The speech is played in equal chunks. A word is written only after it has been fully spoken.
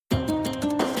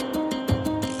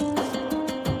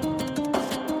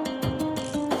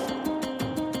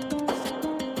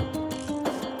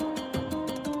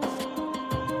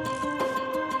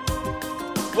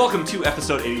Welcome to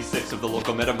episode 86 of the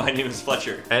Local Meta. My name is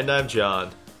Fletcher. And I'm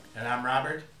John. And I'm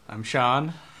Robert. I'm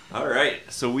Sean. All right,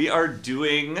 so we are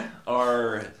doing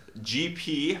our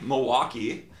GP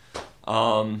Milwaukee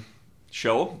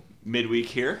show midweek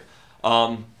here.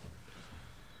 So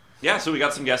we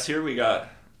got some guests here. We got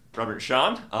Robert and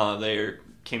Sean. They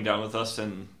came down with us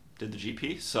and did the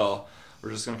GP. So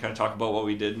we're just going to kind of talk about what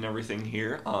we did and everything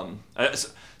here.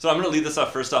 So I'm going to lead this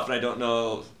off first off, and I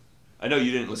know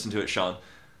you didn't listen to it, Sean.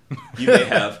 You may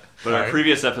have, but our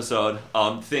previous episode,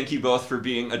 thank you both for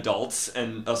being adults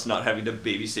and us not having to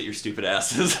babysit your stupid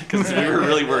asses, because we were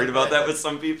really worried about that with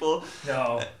some people.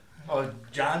 No. Oh,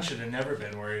 John should have never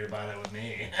been worried about it with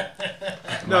me.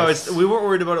 No, we weren't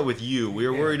worried about it with you. We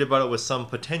were worried about it with some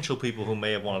potential people who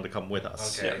may have wanted to come with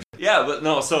us. Okay. Yeah, but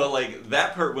no, so like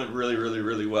that part went really, really,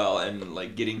 really well, and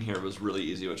like getting here was really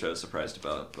easy, which I was surprised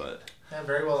about, but... Yeah,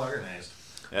 very well organized.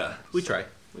 Yeah. We try,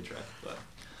 but...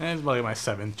 And it's like my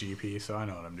 7th GP, so I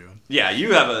know what I'm doing. Yeah, you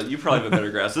probably have a better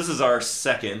grasp. This is our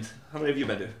second. How many have you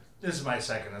been to? This is my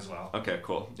second as well. Okay,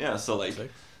 cool. Yeah, so like...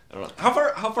 6. I don't know.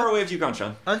 How far away have you gone,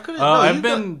 Sean?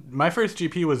 My first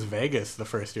GP was Vegas the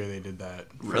first year they did that.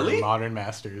 Really? For Modern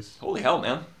Masters. Holy hell,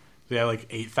 man. They had like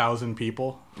 8,000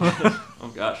 people.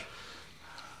 Oh, gosh.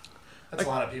 That's a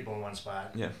lot of people in one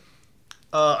spot. Yeah.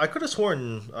 I could have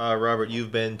sworn, Robert,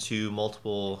 you've been to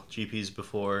multiple GPs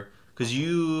before, because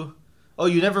you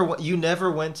never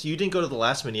went. You didn't go to the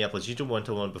last Minneapolis. You went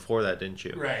to one before that, didn't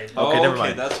you? Right. Okay, never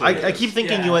mind. That's what I keep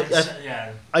thinking you went.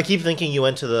 Yeah. I keep thinking you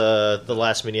went to the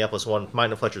last Minneapolis one. Mine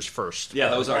and Fletcher's first. Yeah,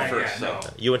 that was our Right, first. yeah, So.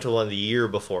 no. You went to one the year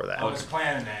before that. I was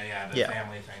planning that, the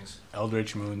family things.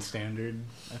 Eldritch Moon Standard,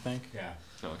 I think. Yeah.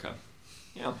 Okay.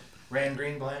 Yeah. Ran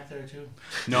green black there too?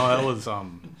 No, that was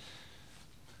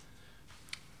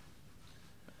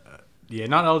yeah,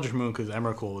 not Eldritch Moon, because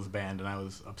Emrakul was banned, and I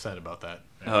was upset about that.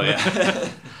 Oh, yeah.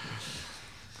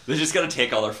 They just got to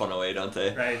take all their fun away, don't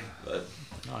they? Right. But,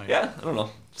 yeah, I don't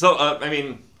know. So, have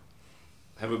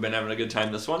we been having a good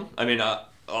time this one? I mean,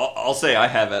 I'll say I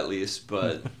have at least,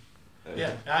 but...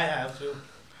 Yeah, I have too.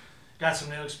 Got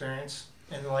some new experience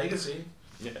in the Legacy.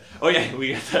 Yeah. Oh, yeah,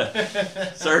 we got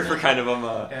the... Sorry for kind of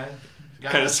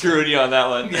kind of screwing you on that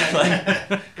one.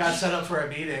 Yeah, got set up for a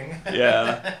beating.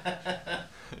 Yeah.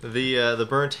 The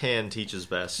burnt hand teaches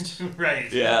best.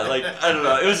 Right. Yeah, like, I don't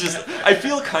know. It was just... I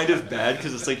feel kind of bad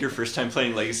because it's like your first time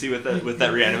playing Legacy with that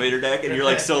Reanimator deck, and you're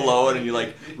like so low, and you're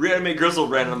like, Reanimate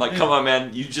Grizzlebrand, and I'm like, come on,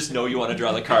 man, you just know you want to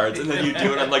draw the cards, and then you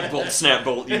do it, I'm like, Bolt, Snap,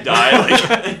 Bolt, you die.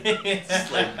 Like, it's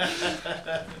just like,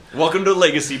 welcome to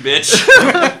Legacy, bitch.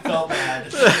 Felt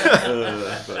bad.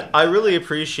 But, I really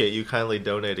appreciate you kindly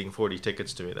donating 40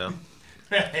 tickets to me, though.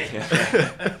 Right. I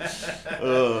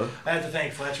have to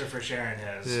thank Fletcher for sharing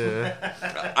his.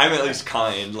 Yeah. I'm at least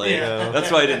kind. Like, Yeah. That's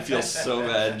why I didn't feel so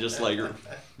bad, just like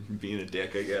being a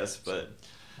dick, I guess. But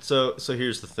So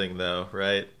here's the thing, though,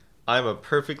 right? I'm a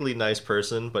perfectly nice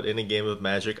person, but in a game of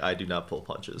Magic, I do not pull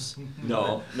punches.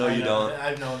 no, you don't.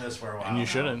 I've known this for a while. And you now.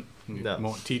 shouldn't. You No.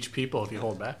 won't teach people if you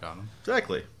hold back on them.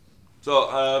 Exactly. So,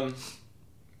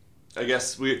 I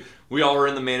guess we all were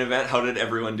in the main event. How did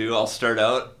everyone do? I'll start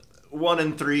out. 1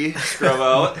 and 3, scrub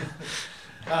out.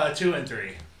 2 and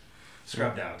 3,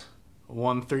 scrubbed out.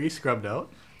 1-3, scrubbed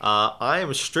out. I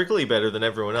am strictly better than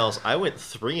everyone else. I went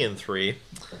 3 and 3.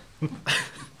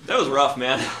 That was rough,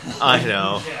 man. I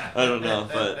know. Yeah. I don't know,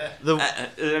 but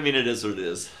I mean, it is what it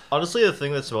is. Honestly, the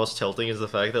thing that's most tilting is the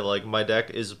fact that like my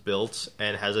deck is built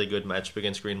and has a good matchup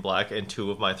against green black, and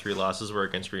 2 of my 3 losses were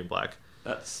against green black.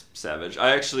 That's savage.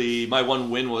 My one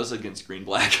win was against green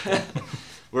black.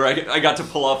 Where I got to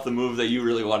pull off the move that you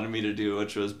really wanted me to do,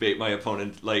 which was bait my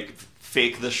opponent, like,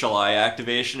 fake the Shalai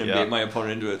activation and bait my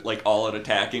opponent into it, like, all out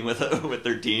attacking with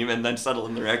their team and then settle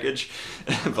in the wreckage.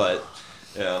 But,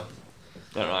 yeah.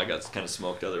 I don't know, I got kind of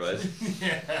smoked otherwise.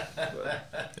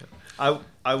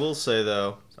 I will say,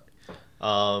 though,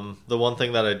 the one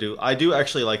thing that I do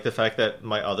actually like the fact that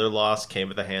my other loss came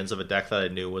at the hands of a deck that I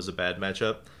knew was a bad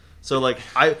matchup. So, like,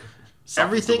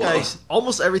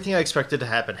 almost everything I expected to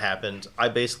happen happened.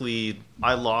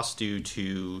 I lost due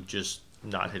to just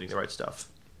not hitting the right stuff.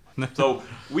 So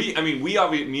me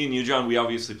and you, John, we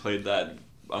obviously played that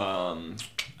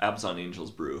Abzon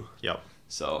Angels brew. Yep.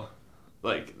 So,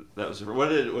 like, that was what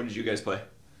did you guys play?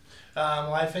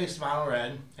 Well, I faced mono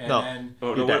red, and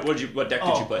what deck did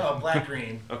you play? Oh, black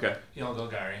green. Okay.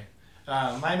 Golgari.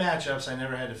 My matchups, I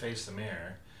never had to face the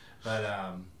mirror,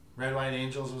 but Red White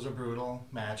Angels was a brutal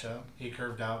matchup. He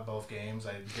curved out both games.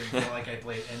 I didn't feel like I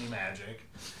played any Magic.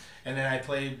 And then I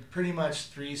played pretty much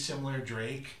 3 similar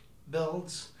Drake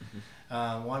builds.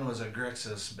 One was a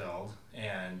Grixis build,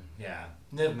 and yeah,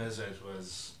 Niv Mizzet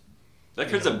was That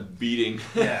kid's a beating.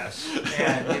 Yes,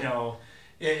 and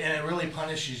it really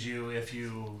punishes you if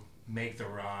you make the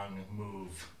wrong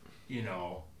move,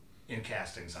 in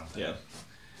casting something. Yeah.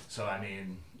 So I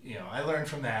mean, I learned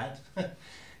from that,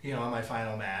 in my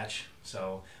final match.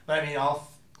 So, but I mean, all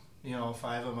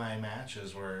 5 of my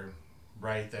matches were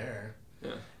right there.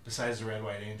 Yeah. Besides the Red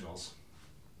White Angels.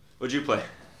 What'd you play?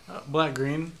 Black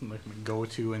green, like my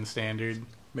go-to in standard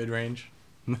mid range.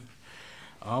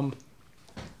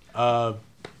 I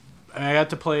got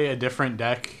to play a different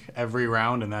deck every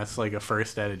round, and that's like a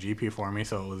first at a GP for me,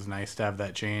 so it was nice to have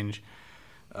that change.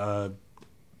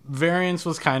 Variance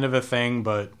was kind of a thing,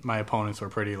 but my opponents were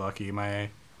pretty lucky. My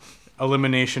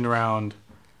elimination round,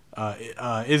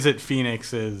 Is It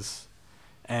Phoenix's,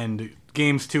 and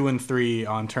games 2 and 3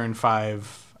 on turn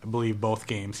 5, I believe both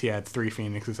games, he had 3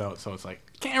 Phoenixes out, so it's like,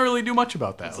 can't really do much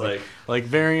about that. It's like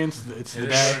variance, it's the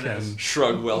deck. And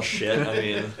shrug, well, shit. I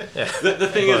mean, the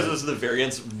thing is the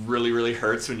variance really, really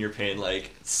hurts when you're paying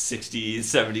like $60,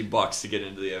 $70 to get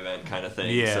into the event kind of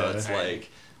thing. Yeah. So it's like,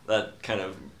 that kind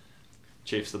of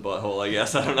chafes the butthole, I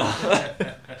guess. I don't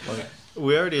know.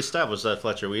 We already established that,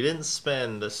 Fletcher. We didn't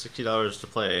spend the $60 to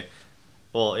play.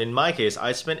 Well, in my case,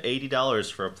 I spent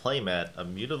 $80 for a playmat, a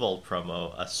Mutavault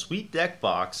promo, a sweet deck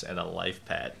box, and a life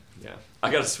pad. Yeah. I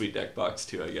got a sweet deck box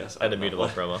too, I guess. And a Mutavault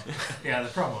promo. Yeah, the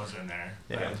promo's in there.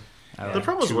 Yeah. But, The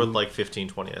promo's worth like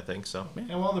 $15-$20, I think, so. And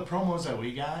the promos that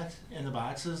we got in the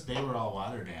boxes, they were all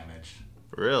water damaged.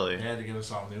 Really? They had to give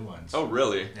us all new ones. Oh,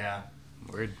 really? Yeah.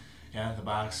 Weird. Yeah, the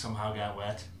box somehow got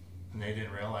wet, and they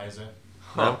didn't realize it.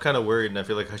 Huh. I'm kind of worried, and I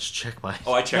feel like I should check mine.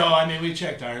 Oh, I checked. No, I mean, we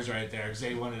checked ours right there, because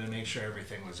they wanted to make sure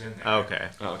everything was in there. Okay.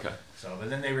 Oh, okay. So, but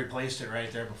then they replaced it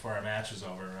right there before our match was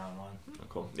over, round 1. Oh,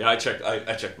 cool. Yeah, I checked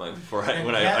mine before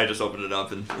I just opened it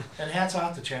up and. And hats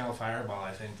off to Channel Fireball.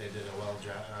 I think they did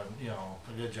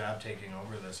a good job taking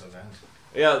over this event.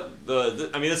 Yeah,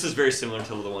 I mean, this is very similar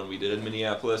to the one we did in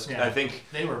Minneapolis. Yeah, I think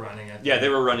they were running it. Yeah, they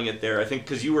were running it there. I think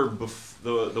because you were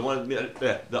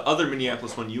the other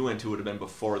Minneapolis one you went to would have been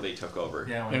before they took over.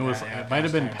 Yeah, It might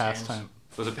have been Pastime.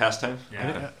 Was it Pastime? Yeah.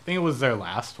 I think it was their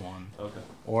last one. Okay.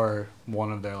 Or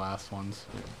one of their last ones.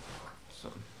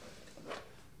 So.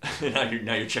 now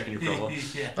you're checking your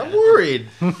promo. Yeah. I'm worried.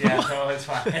 Yeah, no, it's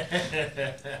fine.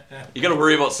 You got to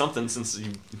worry about something since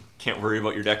you can't worry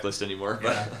about your deck list anymore.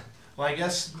 But. Yeah. Well, I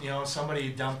guess, somebody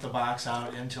dumped the box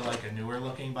out into like a newer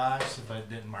looking box, but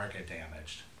didn't mark it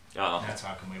damaged. Oh. And that's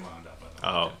how come we wound up with it.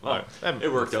 Oh, well,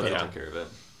 it worked out. They yeah. took care of it.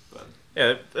 But.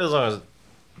 Yeah, as long as.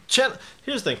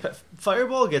 Here's the thing: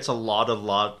 Fireball gets a lot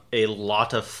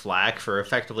of flack for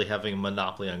effectively having a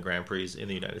monopoly on Grand Prix in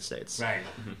the United States. Right.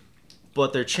 Mm-hmm.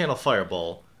 But their channel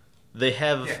Fireball, they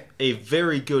have a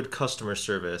very good customer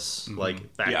service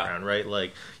background, right?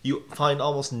 Like you find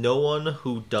almost no one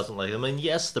who doesn't like them. And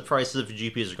yes, the prices of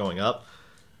GPs are going up,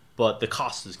 but the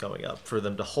cost is going up for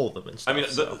them to hold them and stuff. I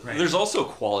mean, there's also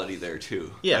quality there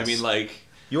too. Yes. I mean, like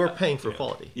you're paying for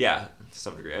quality. Yeah, to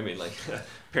some degree. I mean, like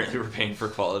apparently we're paying for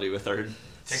quality with our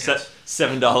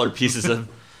 $7 pieces of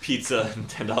pizza and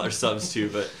 $10 subs too.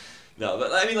 But no,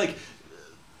 but I mean, like.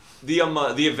 The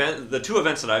 2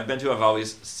 events that I've been to have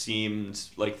always seemed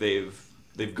like they've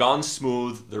gone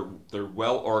smooth. They're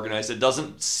well organized. It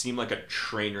doesn't seem like a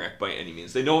train wreck by any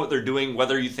means. They know what they're doing.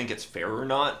 Whether you think it's fair or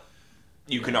not,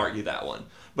 you can argue that one.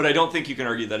 But I don't think you can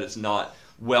argue that it's not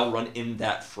well run in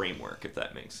that framework. If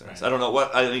that makes sense. Right. I don't know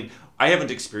what I mean. I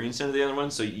haven't experienced any of the other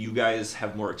ones, so you guys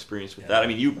have more experience with that. I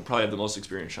mean, you probably have the most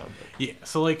experience, Sean. But. Yeah.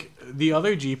 So like the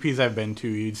other GPs I've been to,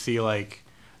 you'd see like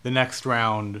the next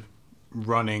round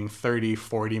running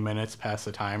 30-40 minutes past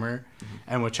the timer,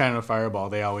 and with China Fireball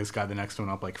they always got the next one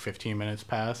up like 15 minutes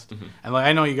past, and like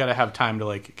I know you got to have time to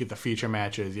like get the feature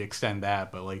matches, you extend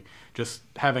that, but like just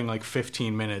having like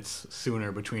 15 minutes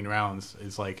sooner between rounds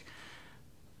is like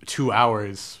 2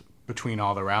 hours between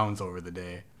all the rounds over the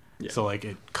day. So like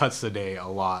it cuts the day a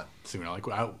lot sooner. Like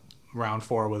round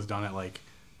 4 was done at like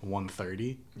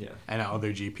 1:30, and at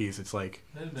other GPs it's like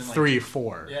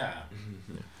 3-4. Yeah.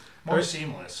 More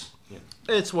seamless.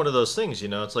 It's one of those things,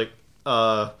 it's like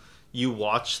you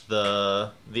watch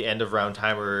the end of round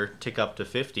timer tick up to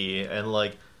 50, and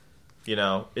like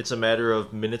it's a matter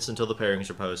of minutes until the pairings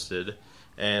are posted,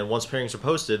 and once pairings are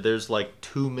posted there's like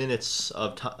 2 minutes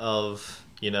of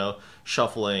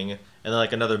shuffling, and then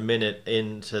like another minute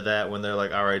into that when they're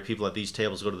like, all right, people at these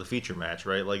tables go to the feature match,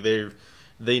 right? Like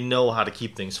they know how to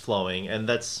keep things flowing, and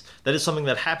that is something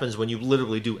that happens when you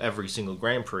literally do every single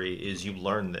Grand Prix, is you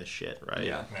learn this shit, right?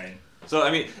 Yeah. Right. So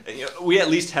I mean, we at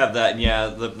least have that, and yeah,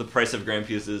 the price of Grand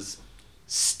Prix is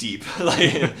steep.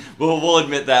 Like we'll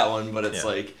admit that one, but it's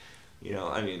like,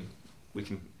 I mean, we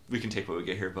can take what we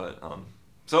get here, but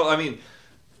so I mean,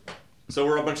 So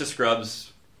we're a bunch of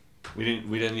scrubs. We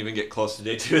didn't even get close to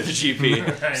day 2 of the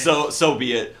GP. Right. So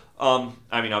be it.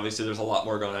 I mean, obviously, there's a lot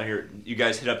more going on here. You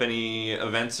guys hit up any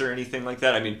events or anything like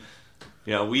that? I mean,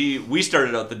 we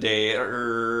started out the day,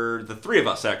 or the 3 of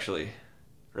us actually,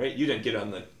 right? You didn't get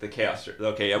on the Chaos.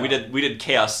 Okay, yeah, no. We did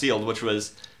Chaos Sealed, which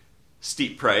was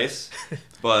steep price,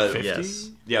 but 50? Yes.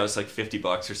 Yeah, it was like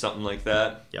 $50 or something like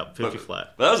that. Yep, 50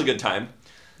 flat. But that was a good time.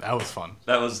 That was fun.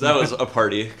 That was a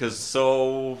party.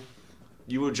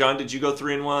 John, did you go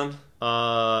 3-1?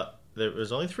 There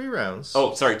was only 3 rounds.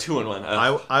 Oh, sorry, 2-1.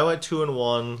 I went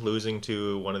 2-1, losing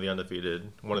to one of the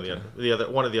undefeated, one of the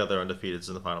other undefeateds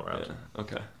in the final round. Yeah,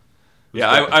 okay.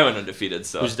 I went undefeated.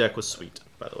 So whose deck was sweet,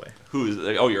 by the way.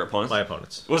 Your opponents? My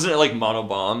opponents. Wasn't it like mono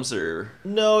bombs or?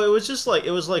 No, it was just like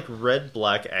red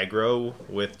black aggro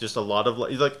with just a lot of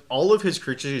like all of his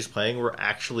creatures he's playing were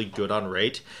actually good on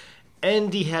rate,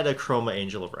 and he had a Chroma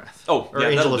Angel of Wrath.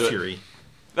 Angel of Fury.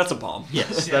 That's a bomb.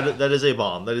 Yes, that is a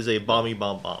bomb. That is a bomby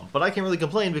bomb. But I can't really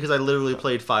complain because I literally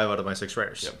played 5 out of my 6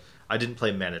 rares. Yep. I didn't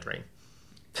play Mana Drain.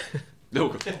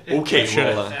 Okay,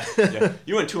 well,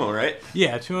 you went 2-0, right?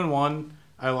 Yeah, 2-1.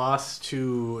 I lost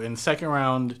in second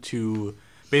round to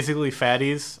basically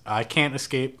fatties. I can't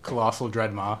escape Colossal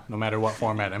Dreadmaw, no matter what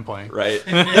format I'm playing. Right.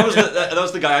 that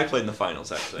was the guy I played in the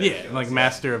finals, actually. Yeah, like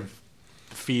Master of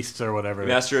Feasts or whatever.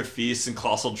 Master of Feasts and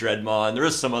Colossal Dreadmaw, and there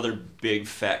was some other big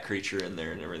fat creature in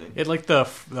there and everything. It like the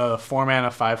 4-mana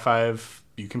 5/5.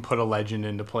 You can put a legend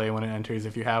into play when it enters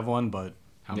if you have one, but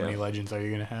how many legends are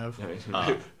you gonna have?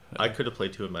 I could have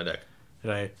played 2 in my deck.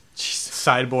 Did I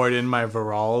sideboard in my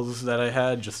Virals that I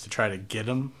had just to try to get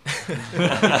them?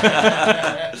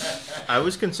 I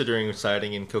was considering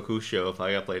siding in Kokusho if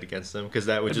I got played against them, because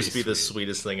that would just be the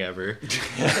sweetest thing ever.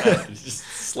 Just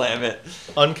slam it.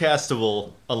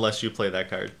 Uncastable unless you play that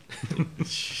card. I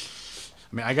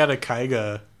mean, I got a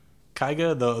Kaiga,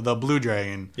 the blue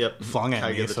dragon, flung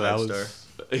at me, so that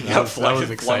was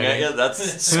exciting. At you?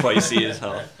 That's spicy as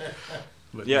hell.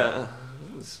 But yeah.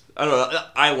 I don't know.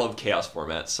 I love chaos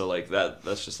formats, so like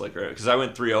that's just like right, because I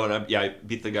went 3-0 and I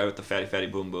beat the guy with the fatty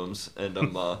boom booms, and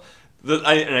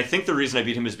I think the reason I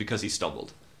beat him is because he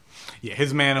stumbled. Yeah,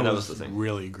 his mana was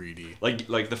really greedy. Like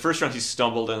the first round he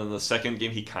stumbled, and then the second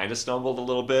game he kind of stumbled a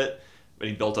little bit, but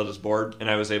he built out his board,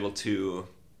 and I was able to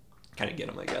kind of get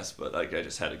him, I guess. But like I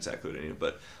just had exactly what I needed.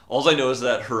 But all I know is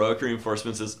that Heroic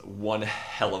Reinforcements is one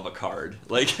hell of a card.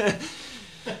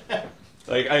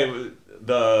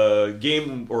 The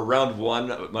game or round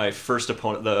 1, my first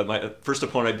opponent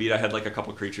I beat, I had like a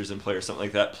couple creatures in play or something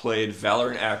like that. Played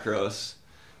Valor and Akros,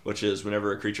 which is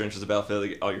whenever a creature enters the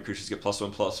battlefield, all your creatures get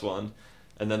 +1/+1.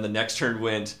 And then the next turn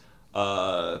went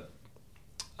Hordling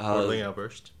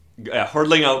Outburst. Yeah,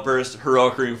 Hordling Outburst,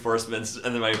 Heroic Reinforcements,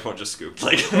 and then my opponent just scooped.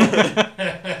 Like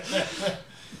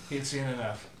he'd seen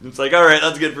enough. It's like, all right,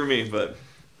 that's good for me, but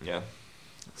yeah.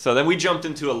 So then we jumped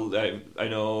into I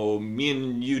know me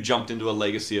and you jumped into a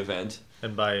legacy event.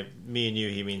 And by me and you,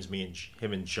 he means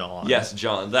him and John. Yes,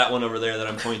 John. That one over there that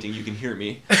I'm pointing, you can hear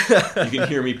me. You can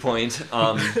hear me point.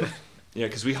 Yeah,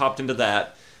 because we hopped into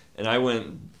that, and I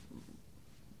went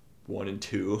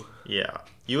 1-2. Yeah.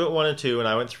 You went 1-2, and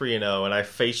I went 3-0, and I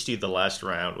faced you the last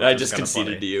round. I just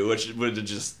conceded to you, which would have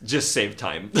just saved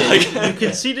time. You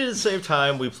conceded to save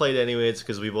time. We played anyways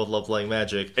because we both love playing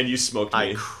Magic. And you smoked me.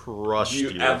 I crushed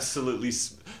you. You absolutely...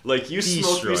 you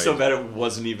smoked me so bad it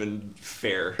wasn't even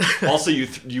fair. Also,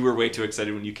 you were way too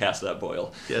excited when you cast that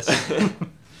Boil. Yes.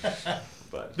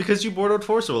 But because you board out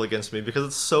Forcible against me because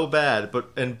it's so bad,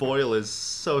 and Boil is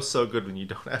so good when you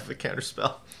don't have a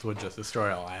counterspell. Would just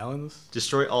destroy all islands?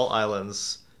 Destroy all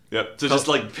islands. Yep. So just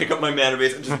pick up my mana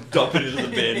base and just dump it into the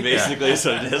bin, basically. Yeah.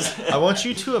 So it is. I want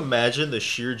you to imagine the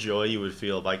sheer joy you would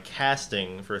feel by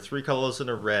casting for 3 colors and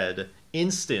a red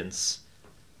instance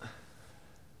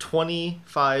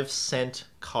 25-cent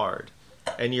card,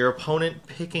 and your opponent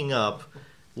picking up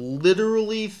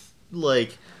literally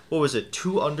what was it?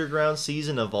 2 Underground Seas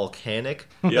and a Volcanic.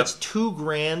 Yep. That's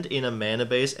 $2,000 in a mana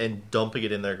base and dumping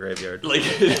it in their graveyard.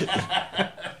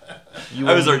 I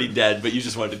was already dead, but you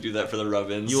just wanted to do that for the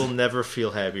rub-ins. You will never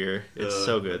feel happier. It's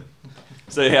so good.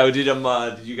 So yeah, did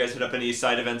you guys hit up any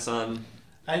side events on?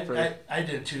 I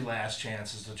did 2 last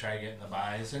chances to try getting the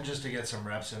buys and just to get some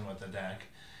reps in with the deck,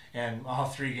 and all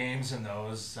 3 games in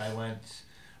those I went.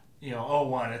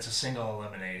 0-1, it's a single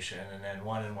elimination, and then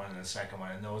 1-1 in the second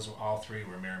one, and those all 3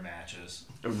 were mirror matches.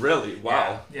 Really?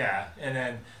 Wow. Yeah, and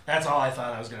then that's all I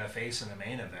thought I was going to face in the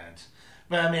main event.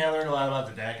 But I mean, I learned a lot about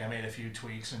the deck. I made a few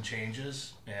tweaks and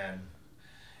changes, and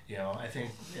I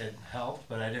think it helped.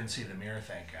 But I didn't see the mirror,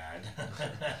 thank God.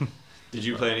 Did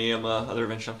you play any other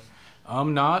events, Sean?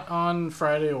 Not on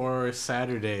Friday or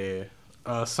Saturday.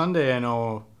 Sunday, I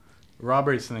know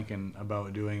Robert's thinking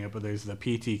about doing it, but there's the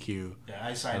PTQ. Yeah,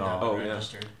 I signed up and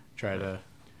registered. Try to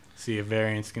see if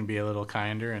variants can be a little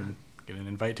kinder and get an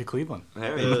invite to Cleveland.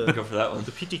 Hey, go for that one.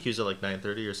 The PTQ's at like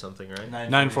 9:30 or something, right?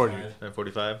 9:40.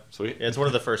 9:45. Sweet. Yeah, it's one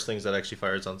of the first things that actually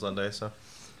fires on Sunday. So.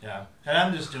 Yeah, and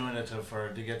I'm just doing it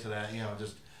to get to that,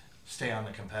 just stay on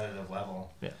the competitive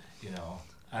level. Yeah.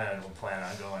 I don't plan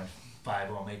on going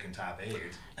 5-0 making top 8.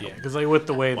 Yeah, because with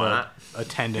the way the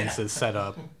attendance is set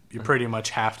up, you pretty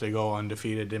much have to go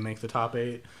undefeated to make the top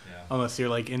 8. Yeah. Unless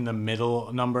you're in the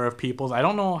middle number of peoples. I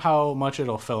don't know how much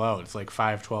it'll fill out. It's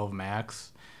 5-12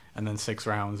 max, and then 6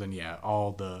 rounds, and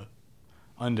all the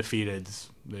undefeateds,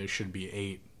 there should be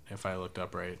 8 if I looked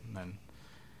up right. And then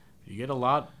you get a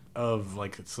lot of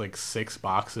it's 6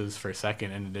 boxes for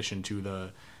second in addition to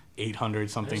the 800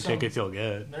 something tickets you'll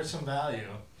get. There's some value.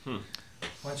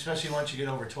 Especially once you get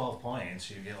over 12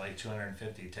 points, you get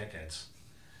 250 tickets.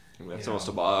 That's almost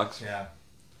a box. Yeah.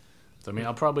 So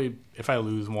I'll probably, if I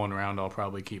lose one round, I'll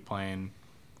probably keep playing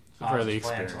for the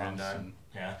experience.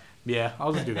 Yeah,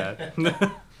 I'll just do that.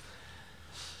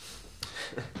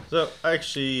 So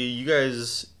actually, you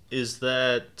guys, is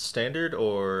that standard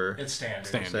or? It's standard.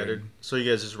 Standard. So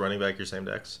you guys just running back your same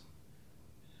decks?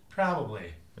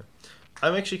 Probably. Yeah.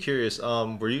 I'm actually curious.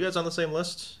 Were you guys on the same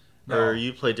list? No. Or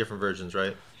you played different versions,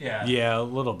 right? Yeah. Yeah, a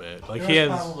little bit. There's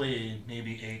probably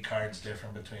maybe 8 cards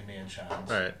different between me and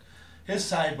Sean's. All right. His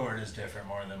sideboard is different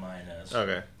more than mine is.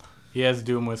 Okay. He has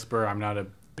Doom Whisper. I'm not a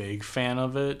big fan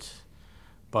of it,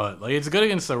 but it's good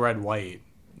against the red-white.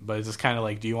 But it's just kind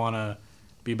of do you want to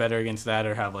be better against that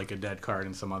or have a dead card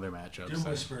in some other matchups? Doom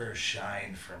Whisperer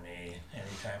shined for me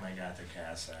anytime I got to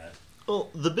cast that. Well,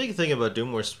 the big thing about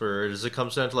Doom Whisperer is it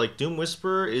comes down to Doom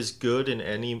Whisperer is good in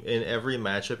every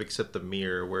matchup except the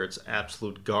mirror, where it's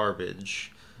absolute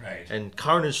garbage. Right. And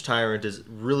Carnage Tyrant is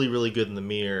really, really good in the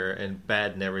mirror and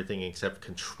bad in everything except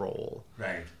control.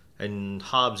 Right. And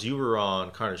Hobbs, you were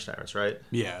on Carnage Tyrants, right?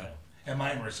 Yeah. And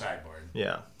mine were sideboard.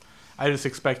 Yeah. I just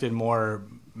expected more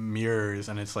mirrors,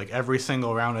 and it's every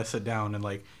single round I sit down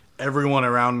and everyone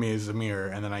around me is a mirror,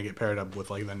 and then I get paired up with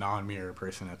the non-mirror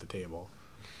person at the table.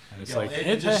 And it's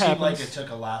it just seemed like it took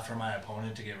a lot for my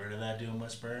opponent to get rid of that Doom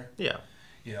Whisperer. Yeah.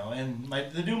 And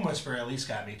the Doom Whisperer at least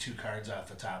got me 2 cards off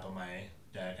the top of my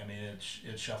deck. I mean,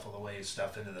 it shuffled away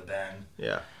stuff into the bin.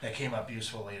 Yeah. That came up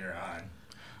useful later on.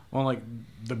 Well,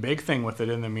 the big thing with it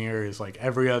in the mirror is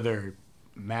every other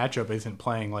matchup isn't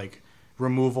playing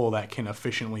removal that can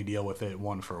efficiently deal with it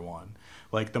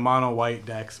 1-for-1. The mono white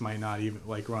decks might not even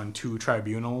run 2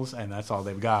 tribunals, and that's all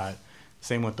they've got.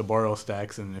 Same with the Boros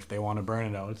decks, and if they want to burn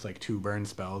it out, it's 2 burn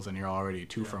spells, and you're already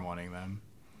 2-for-1ing them.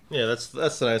 Yeah, that's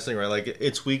the nice thing, right?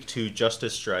 It's weak to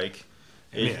Justice Strike.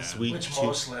 It's weak which to,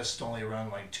 most lists only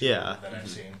run 2 that I've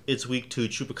seen. It's weak to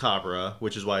Chupacabra,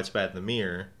 which is why it's bad in the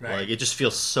mirror. Right. It just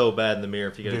feels so bad in the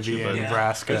mirror if you get Vivian, a Chupa.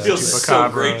 Nebraska, It feels so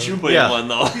great Chupa in one,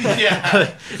 though.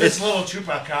 Yeah, this little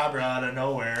Chupacabra out of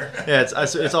nowhere. Yeah,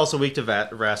 it's also weak to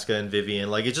Vraska and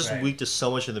Vivian. It's just weak to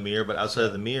so much in the mirror, but outside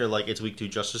of the mirror, it's weak to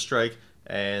Justice Strike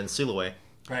and Seal Away.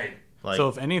 Right. So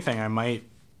if anything, I might,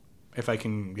 if I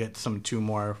can get some 2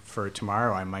 more for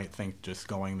tomorrow, I might think just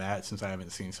going that, since I haven't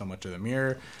seen so much of the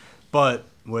mirror. But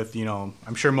with,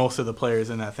 I'm sure most of the players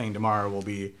in that thing tomorrow will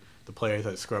be the players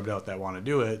that scrubbed out that want to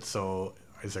do it. So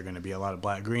is there going to be a lot of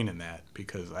black-green in that?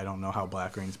 Because I don't know how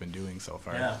black-green's been doing so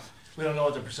far. Yeah. We don't know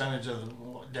what the percentage of the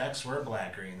decks were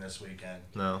black-green this weekend.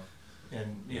 No.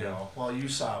 And, you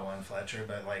saw one, Fletcher,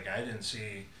 but, I didn't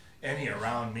see any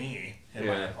around me and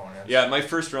my opponents. Yeah, my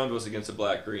first round was against a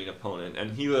black-green opponent,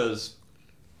 and he was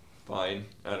fine.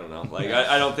 I don't know.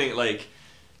 I don't think,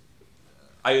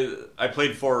 I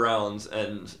played 4 rounds,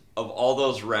 and of all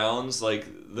those rounds,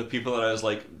 the people that I was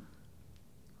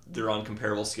they're on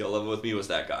comparable skill level with me was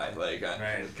that guy.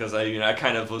 Because I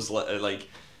kind of was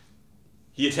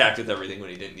he attacked with everything when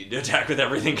he didn't need to attack with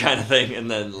everything, kind of thing. And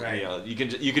then you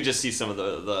could just see some of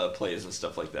the plays and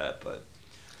stuff like that. But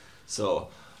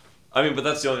but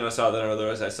that's the only one I saw. Then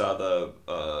otherwise, I saw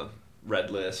the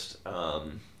red list.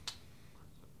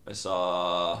 I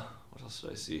saw, what else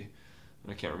did I see?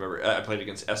 I can't remember. I played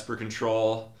against Esper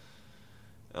Control,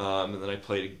 and then I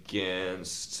played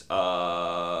against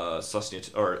Celestia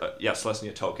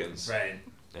Tokens. Right.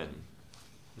 And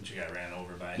which you got ran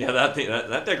over by. Yeah,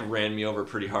 that deck ran me over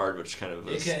pretty hard, which kind of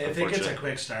was if it gets a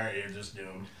quick start, you're just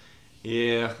doomed.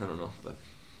 Yeah, I don't know, but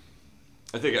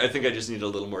I think I just need a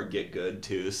little more get good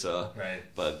too. So right.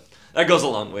 But that goes a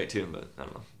long way too. But I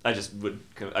don't know.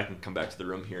 I can come back to the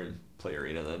room here and play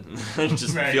Arena then and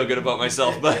just feel good about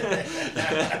myself. But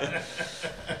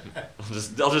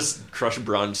I'll just crush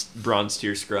bronze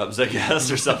tier scrubs, I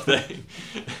guess, or something.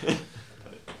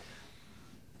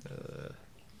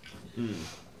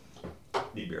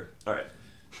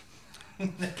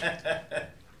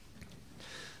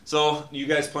 So, you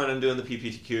guys plan on doing the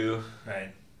PPTQ?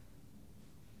 Right.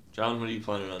 John, what are you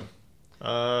planning on?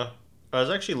 I was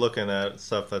actually looking at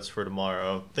stuff that's for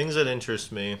tomorrow. Things that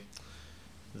interest me.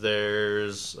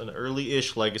 There's an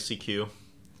early-ish legacy queue.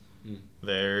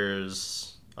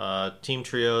 There's team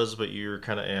trios, but you're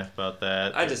kind of about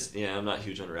that. I'm not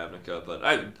huge on Ravnica, but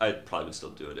I probably would still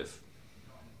do it if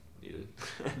needed.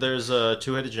 There's a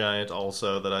two-headed giant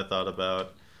also that I thought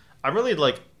about. I'm really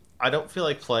I don't feel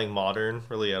like playing modern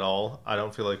really at all. I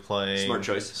don't feel like playing Smart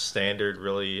choice. Standard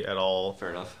really at all.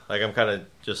 Fair enough. Like I'm kind of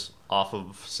just off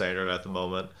of Standard at the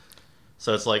moment.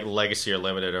 So it's like Legacy or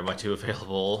Limited are my two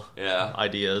available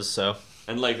ideas. So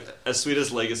and as sweet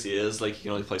as Legacy is, you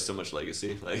can only play so much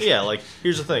Legacy.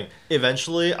 Here's the thing.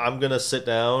 Eventually, I'm gonna sit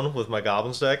down with my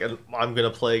Goblins deck and I'm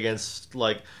gonna play against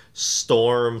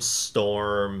Storm,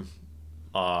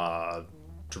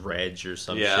 Dredge or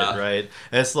some shit, right?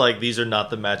 And it's these are not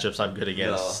the matchups I'm good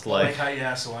against. No. How you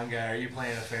asked one guy, are you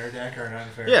playing a fair deck or an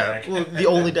unfair deck? Yeah, well, the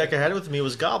only deck I had with me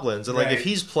was Goblins, and if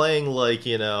he's playing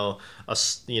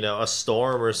a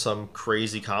Storm or some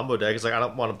crazy combo deck, it's I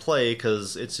don't want to play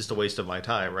because it's just a waste of my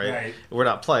time, right? We're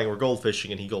not playing, we're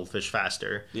goldfishing, and he goldfish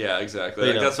faster. Yeah,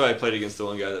 exactly. That's why I played against the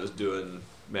one guy that was doing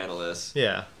Manaless.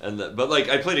 Yeah. But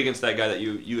I played against that guy that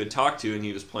you had talked to, and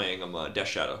he was playing Death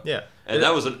Shadow. Yeah. And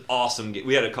that was an awesome game.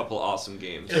 We had a couple awesome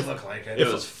games. It looked like it.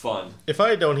 It was fun. If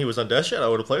I had known he was on Death Shadow, I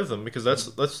would have played with him because that's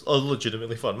a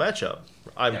legitimately fun matchup.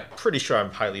 I'm pretty sure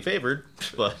I'm highly favored,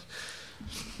 but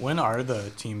when are the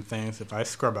team things? If I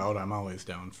scrub out, I'm always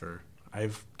down for.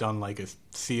 I've done a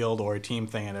sealed or a team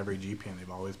thing at every GP, and they've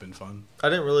always been fun. I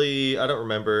don't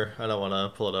remember. I don't want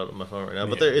to pull it out on my phone right now,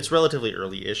 but it's relatively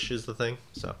early-ish is the thing.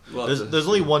 So there's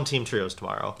only one team trios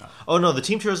tomorrow. Oh no, the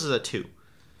team trios is at 2.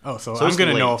 Oh, so I'm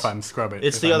going to know if I'm scrubbing.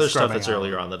 It's the other stuff that's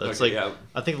earlier on. It's I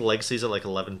think the Legacy's at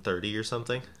 11:30 or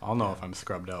something. I'll know if I'm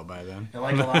scrubbed out by then.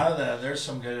 And a lot of there's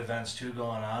some good events too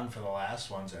going on for the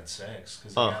last ones at 6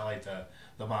 because they got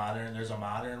the modern. There's a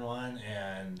modern one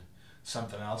and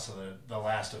something else of the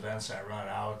last events that run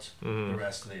out. The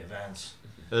rest of the events.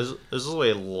 There's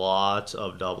always a lot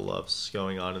of double ups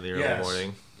going on in the early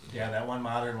morning. Yeah, that one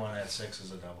modern one at 6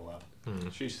 is a double up.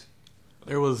 Jeez.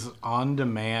 There was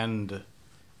on-demand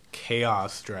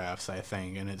chaos drafts, I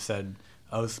think, and it said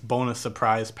I was bonus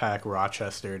surprise pack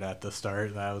Rochester at the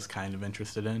start that I was kind of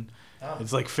interested in. Oh.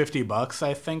 It's $50,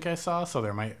 I think I saw, so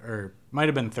there might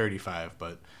have been 35,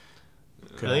 but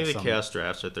I think the chaos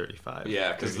drafts are 35.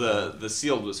 Yeah, because the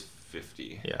sealed was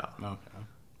 50. Yeah. Okay.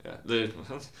 Yeah, the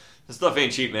stuff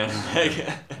ain't cheap, man.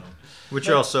 Which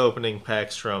are also opening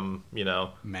packs from,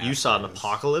 you saw an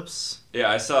Apocalypse. Yeah,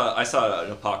 I saw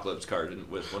an Apocalypse card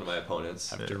with one of my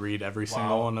opponents. I have to read every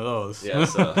single one of those. Yeah,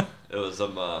 so it was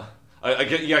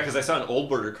because I saw an Old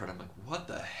Border card. I'm like, what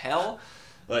the hell?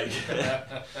 But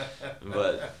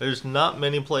there's not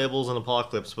many playables in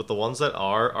Apocalypse, but the ones that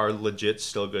are legit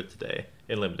still good today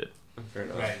in Limited. Fair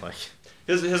enough. Right.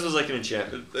 His was an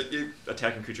enchantment.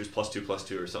 Attacking creatures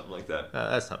 +2/+2 or something like that.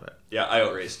 That's not bad. Yeah, I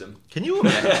outraced him. Can you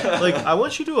imagine? I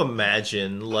want you to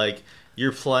imagine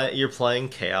you're playing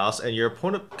Chaos and your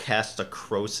opponent casts a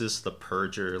Croesus the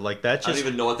Purger. That just I don't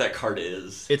even know what that card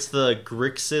is. It's the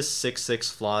Grixis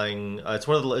 6/6 flying. It's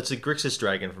a Grixis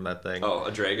dragon from that thing. Oh,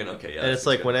 a dragon. Okay, yeah. And it's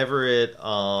whenever it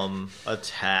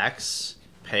attacks,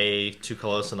 pay 2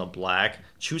 colors and a black.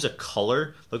 Choose a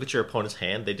color. Look at your opponent's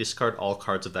hand. They discard all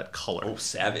cards of that color. Oh,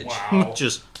 savage! Wow.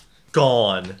 Just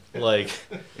gone.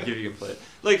 Give you can play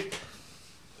it.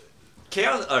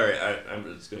 Chaos. All right,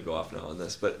 I'm just gonna go off now on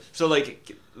this, but so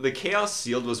the Chaos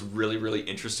Sealed was really really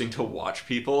interesting to watch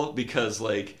people because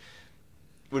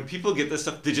when people get this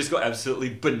stuff, they just go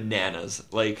absolutely bananas.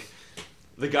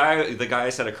 The guy I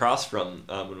sat across from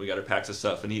when we got our packs of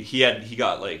stuff, and he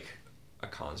got a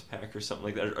cons pack or something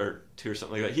like that, or 2 or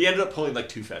something like that. He ended up pulling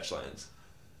 2 fetch lands.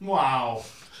 Wow.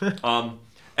 And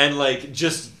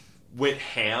just went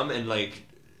ham and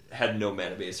had no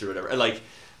mana base or whatever. And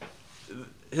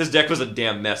his deck was a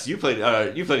damn mess. You played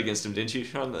against him, didn't you,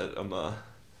 Sean?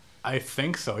 I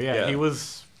think so. Yeah, he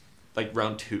was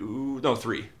round 2, no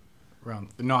 3.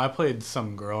 No, I played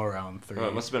some girl round 3. Oh,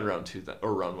 it must have been round 2 then,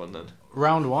 or round 1 then.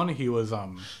 Round 1, he was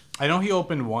I know he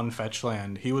opened 1 fetch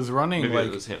land. He was running maybe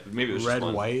it was him. Maybe it was red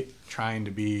white, trying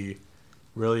to be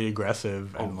really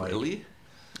aggressive. Oh, and really?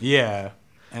 Yeah,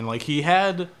 and he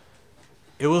had.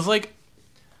 It was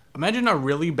imagine a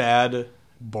really bad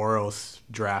Boros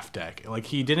draft deck.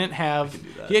 He didn't have.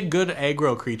 He had good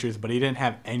aggro creatures, but he didn't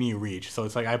have any reach. So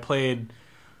it's I played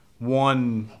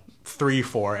 1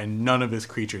 3/4, and none of his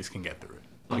creatures can get through it.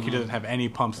 Like, he doesn't have any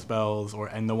pump spells,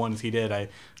 and the ones he did, I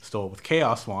stole with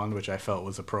Chaos Wand, which I felt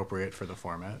was appropriate for the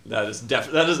format. That is that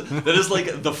is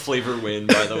like the flavor win,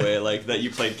 by the way, like that you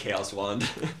played Chaos Wand.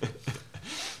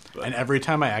 And every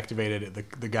time I activated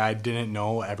it, the guy didn't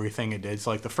know everything it did.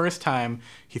 So, like, the first time,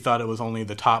 he thought it was only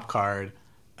the top card,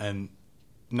 and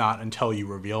not until you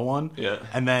reveal one. Yeah.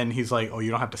 And then he's like, oh,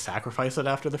 you don't have to sacrifice it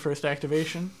after the first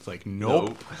activation? It's like,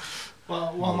 nope.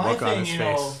 Well, my Look on thing, his you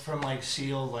know, face. from like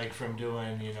Sealed, like from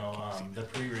doing, you know, the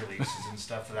pre-releases and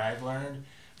stuff that I've learned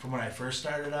from when I first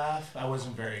started off, I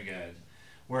wasn't very good.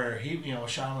 Where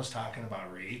Sean was talking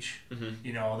about reach,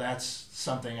 you know, that's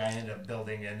something I ended up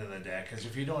building into the deck. Because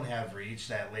if you don't have reach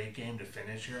that late game to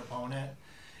finish your opponent,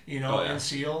 you know, in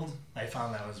Sealed, I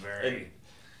found that was very...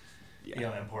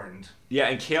 important. Yeah,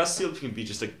 and Chaos Sealed can be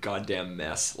just a goddamn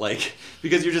mess. Like,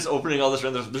 because you're just opening all this,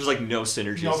 there's like no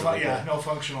synergy. No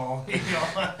functional. You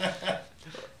know.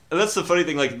 And that's the funny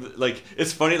thing. Like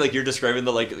it's funny. Like, you're describing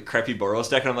the crappy Boros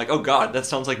deck, and I'm like, oh god, that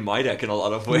sounds like my deck in a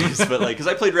lot of ways. But like, because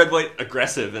I played red white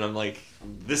aggressive, and I'm like,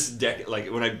 this deck.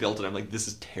 Like, when I built it, I'm like, this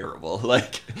is terrible.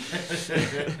 Like.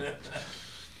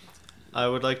 I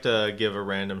would like to give a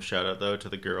random shout out though to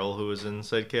the girl who was in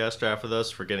said chaos draft with us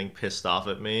for getting pissed off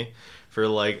at me for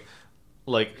like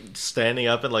standing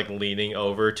up and like leaning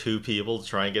over two people to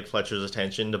try and get Fletcher's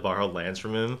attention to borrow lands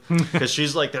from him because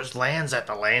she's like, there's lands at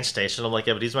the land station. I'm like,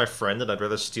 yeah, but he's my friend and I'd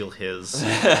rather steal his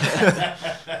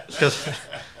because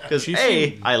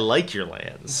I like your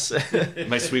lands.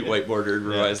 My sweet white bordered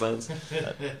revised lands.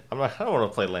 I don't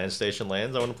want to play land station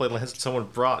lands. I want to play lands that someone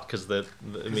brought because it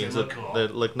means that cool. they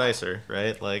look nicer,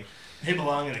 right? Like, they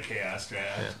belong in a chaos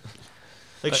draft. Yeah.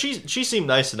 Like, she seemed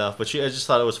nice enough, but I just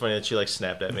thought it was funny that she like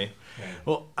snapped at me.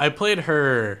 Well, I played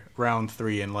her round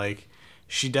 3, and like,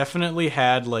 she definitely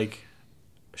had like,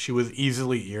 she was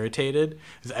easily irritated.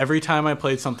 Because every time I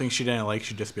played something she didn't like,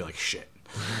 she'd just be like, shit.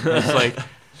 And it's like,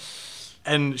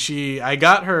 and I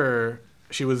got her.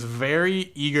 She was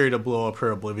very eager to blow up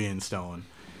her Oblivion Stone,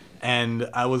 and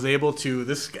I was able to.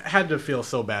 This had to feel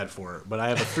so bad for her, but I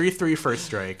have a 3/3 first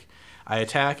strike. I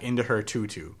attack into her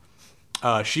 2/2.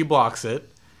 She blocks it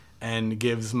and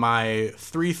gives my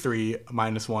 3/3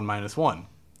 -1/-1.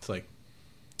 It's like,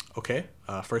 okay,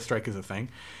 first strike is a thing.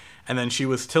 And then she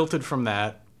was tilted from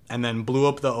that and then blew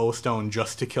up the O stone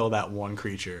just to kill that one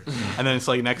creature. And then it's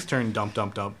like, next turn, dump.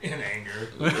 In anger.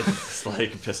 It's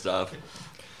like pissed off.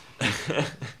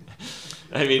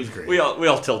 I mean, we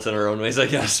all tilt in our own ways, I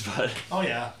guess, but... Oh,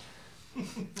 yeah. I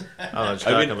don't know what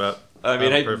you're talking about.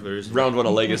 Round 1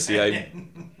 of Legacy,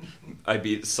 I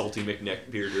beat Salty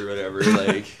McNeckbeard or whatever.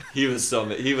 Like, he was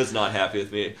not happy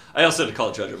with me. I also had to call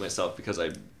a judge of myself because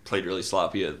I played really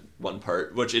sloppy at one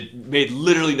part, which it made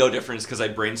literally no difference because I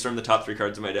brainstormed the top 3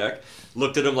 cards in my deck,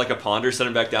 looked at him like a ponder, set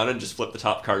him back down, and just flipped the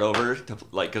top card over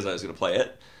because I was going to play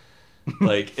it.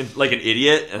 Like an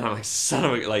idiot, and I'm like, son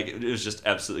of a... Like, it was just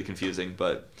absolutely confusing,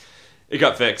 but... It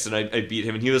got fixed, and I beat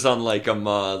him, and he was on like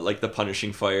the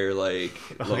Punishing Fire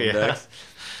deck.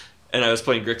 And I was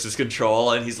playing Grixis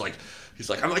Control, and he's like,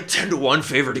 I'm like 10-1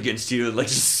 favored against you, and like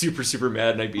just super, super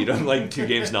mad, and I beat him like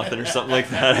 2-0 or something like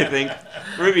that, I think.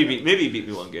 Or maybe he beat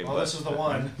me one game. Well, this is the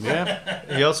one.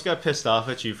 Yeah. He also got pissed off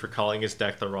at you for calling his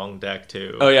deck the wrong deck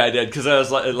too. Oh yeah, I did, because I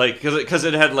was because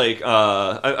it had like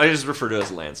I just refer to it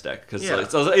as a lands deck because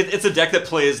it's a deck that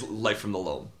plays Life from the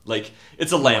Loam. Like,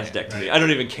 it's a land deck to me. I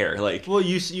don't even care. Like, well,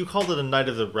 you called it a Knight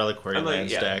of the Reliquary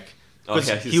lands deck. Oh,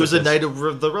 yeah, he was a Knight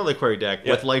of the Reliquary deck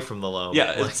with Life from the Loam.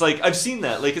 Yeah, it's like, I've seen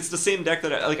that. Like, it's the same deck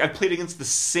that I played against the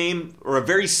same or a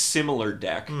very similar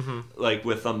deck, like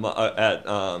with at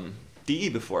DE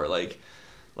before. Like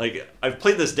I've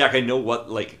played this deck. I know what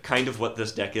what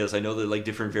this deck is. I know the like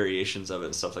different variations of it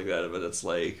and stuff like that. But it's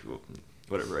like,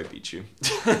 whatever. I beat you.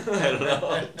 I don't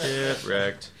know.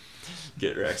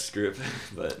 Get wrecked, Script.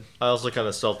 But I also kind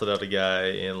of salted out a guy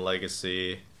in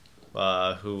Legacy.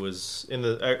 Who was in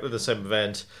the same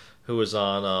event, who was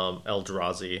on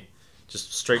Eldrazi,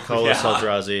 just straight colorless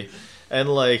Eldrazi, and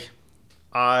like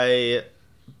I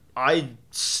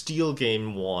steal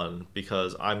game 1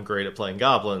 because I'm great at playing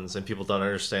goblins, and people don't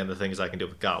understand the things I can do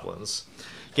with goblins.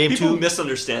 Game 2, people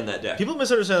misunderstand that deck. People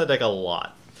misunderstand that deck a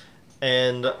lot,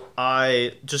 and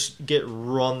I just get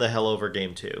run the hell over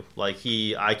game 2. Like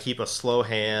I keep a slow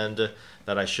hand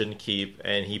that I shouldn't keep,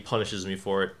 and he punishes me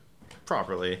for it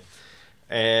properly.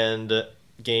 And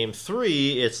game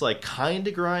 3, it's like kind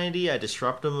of grindy. I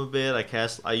disrupt him a bit.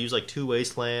 I use like 2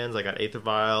 wastelands. I got Aether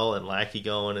Vial and Lackey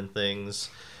going and things.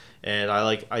 And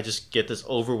I just get this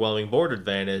overwhelming board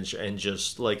advantage, and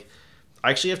just like, I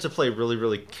actually have to play really,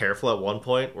 really careful at one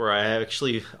point where I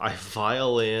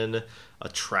vial in a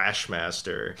Trash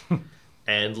Master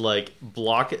and like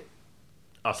block it.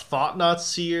 a Thought-Knot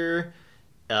Seer,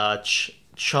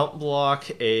 Chump Block,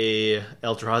 a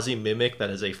Eldrazi Mimic that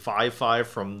is a 5/5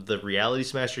 from the Reality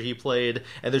Smasher he played,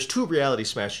 and there's 2 Reality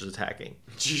Smashers attacking.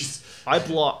 Jeez. I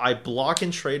block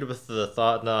and trade with the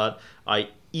Thought-Knot, I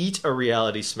eat a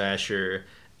Reality Smasher,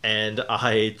 and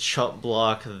I chump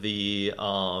block the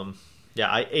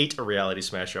I ate a Reality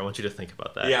Smasher. I want you to think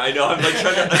about that. Yeah, I know. I'm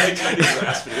trying to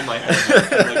grasp it in my head.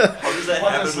 I'm like, how does that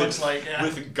happen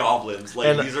with goblins?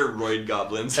 Like, these are roid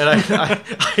goblins. And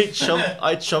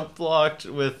I chump blocked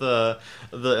with the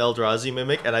Eldrazi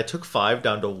Mimic, and I took 5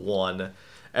 down to 1,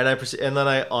 and then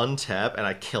I untap and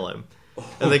I kill him.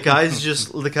 And the guy's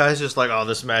just like, oh,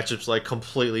 this matchup's like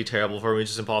completely terrible for me,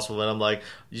 it's just impossible. And I'm like,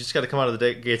 you just got to come out of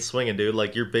the gate swinging, dude.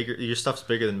 Like, you're bigger, your stuff's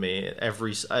bigger than me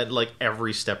every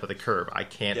step of the curve. I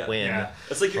can't win. Yeah.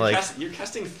 It's like you're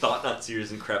casting Thought-Knot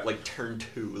Seers and crap like turn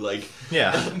 2. Like,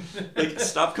 yeah, like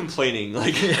stop complaining.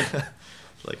 Like,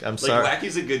 like I'm sorry. Like,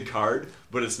 Wacky's a good card,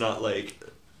 but it's not like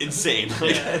insane.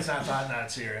 Like, it's not Thought-Knot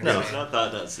Seer. No, it's not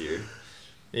Thought-Knot Seer.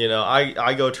 You know,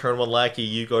 I go turn 1 Lackey,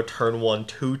 you go turn 1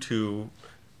 2/2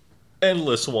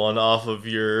 Endless One off of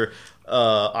your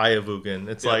Ayavugan.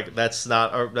 It's like, that's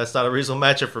not a reasonable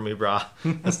matchup for me, brah.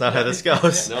 That's not how this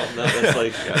goes. No, that's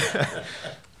like... Yeah.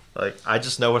 Like, I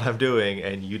just know what I'm doing,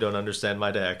 and you don't understand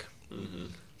my deck. Mm-hmm.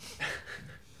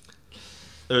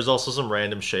 There's also some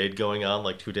random shade going on,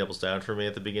 like 2 tables down for me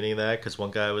at the beginning of that, because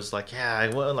one guy was like, yeah, I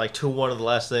won like 2-1 of the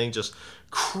last thing, just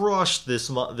crushed this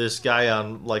guy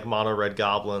on like mono red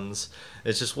goblins.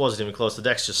 It just wasn't even close. The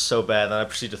deck's just so bad. And then I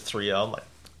proceeded to 3-0. I'm like,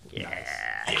 yeah,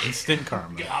 instant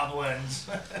karma. Goblins.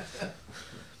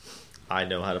 I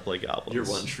know how to play goblins. Your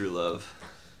one true love.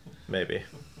 Maybe.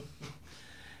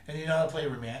 And you know how to play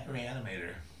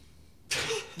Reanimator.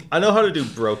 I know how to do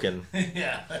broken.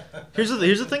 Yeah. Here's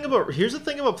the thing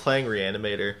about playing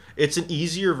Reanimator. It's an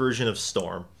easier version of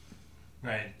Storm.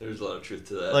 Right. There's a lot of truth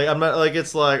to that. Like, I'm not like,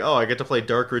 it's like, oh, I get to play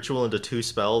Dark Ritual into 2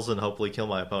 spells and hopefully kill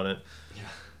my opponent. Yeah.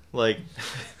 Like,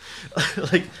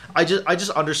 like I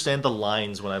just understand the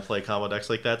lines when I play combo decks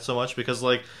like that so much, because,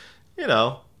 like, you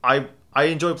know, I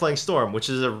enjoy playing Storm, which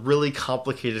is a really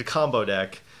complicated combo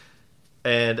deck,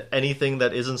 and anything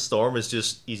that isn't Storm is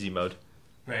just easy mode.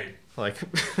 Right. Like,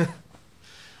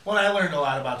 well, I learned a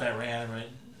lot about that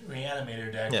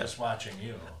Reanimator deck just watching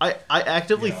you. I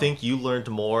actively think you learned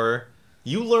more.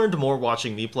 You learned more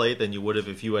watching me play it than you would have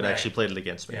if you had actually played it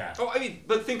against me. Yeah. Oh, I mean,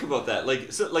 but think about that.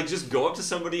 Like, so, like, just go up to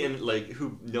somebody and like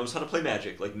who knows how to play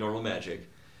Magic, like normal Magic,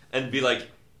 and be like,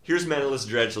 "Here's Manaless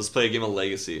Dredge. Let's play a game of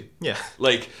Legacy." Yeah.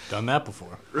 Like, Done that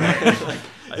before. right? Like,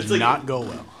 It did not go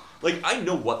well. Like, I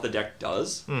know what the deck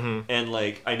does, and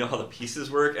like I know how the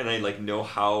pieces work, and I like know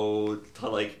how to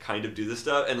like kind of do this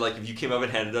stuff. And like, if you came up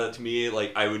and handed it to me,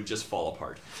 like I would just fall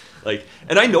apart. Like,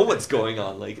 and I know what's going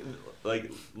on. Like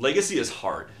Legacy is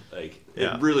hard. Like,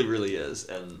 it really, really is,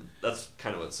 and that's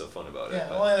kind of what's so fun about it.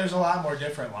 Yeah. Well, there's a lot more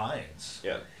different lines.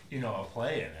 Yeah. You know, a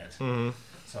play in it. Mm-hmm.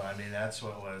 So I mean, that's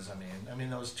what was. I mean,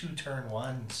 those 2 turn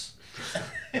 1s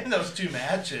in those 2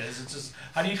 matches. It's just,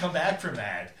 how do you come back from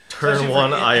that? Turn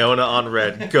 1 Iona on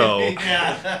red, go.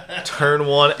 Yeah. Turn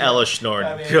 1 Elishnorn,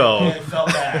 I mean, go. It felt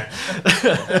bad.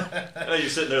 I know, you're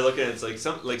sitting there looking, and it's like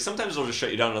sometimes they'll just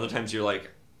shut you down, and other times you're like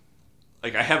I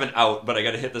have an out, but I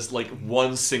got to hit this like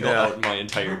one single out in my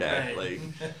entire deck. Right. Like,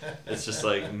 it's just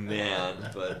like, man,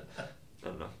 but I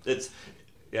don't know. It's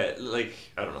like,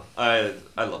 I don't know. I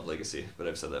love Legacy, but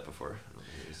I've said that before.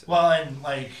 Well, and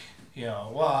like, you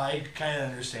know, I kind of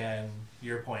understand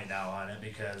your point now on it,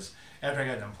 because after I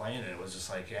got done playing it, it was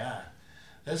just like, yeah,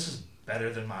 this is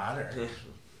better than Modern.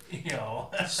 You know,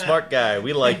 smart guy,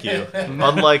 we like you.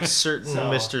 Unlike certain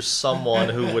Mr. Someone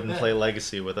who wouldn't play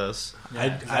Legacy with us.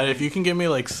 Yeah, if you can give me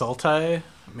like Sultai,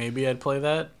 maybe I'd play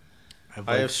that.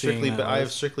 I have strictly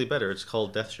better. It's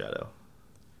called Death Shadow.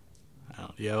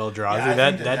 Yeah, Eldrazi. I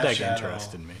that think deck Shadow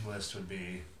interested me. List would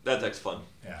be, that deck's fun.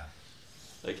 yeah.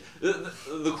 Like,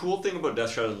 the cool thing about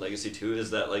Death Shadow and Legacy too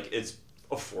is that like it's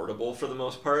affordable for the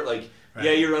most part. Like,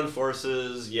 yeah, you run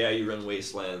Forces, yeah, you run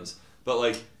Wastelands, but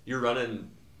like you're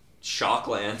running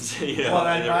Shocklands, you know. Well,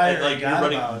 and like you're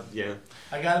running,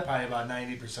 I got probably about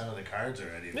 90% of the cards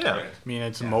already. Yeah. For it. I mean,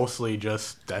 it's mostly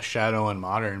just Death Shadow and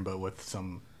Modern, but with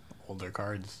some older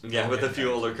cards. Yeah, with a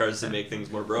few older cards to make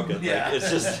things more broken. Yeah. Like, it's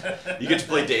just, you get to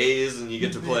play Days and you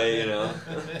get to play, you know.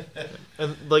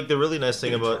 And like the really nice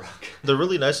thing about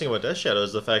Death Shadow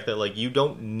is the fact that like you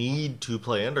don't need to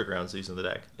play Underground Season in the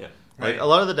deck. Yeah. Like a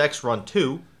lot of the decks run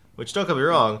 2, which, don't get me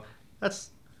wrong, that's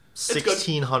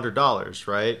 $1,600,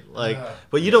 right? Like,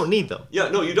 but you don't need them. Yeah,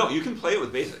 no, you don't. You can play it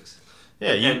with basics.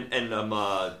 Yeah, and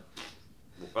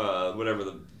whatever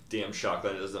the damn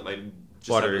Shockland is that my Just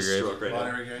Water having a grade. stroke right now.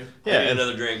 Water grade. Yeah, I need and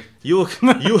another drink. you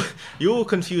will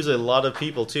confuse a lot of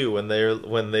people too when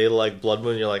they like Blood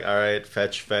Moon. You're like, all right,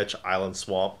 fetch, Island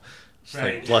Swamp. It's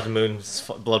Right. like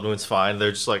Blood Moon's fine.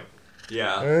 They're just like,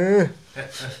 Yeah.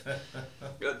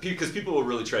 Because people will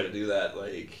really try to do that.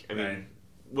 Like, I mean, Right.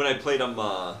 when I played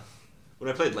when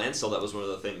I played Landstill, that was one of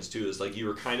the things too. Is like you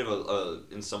were kind of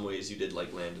in some ways you did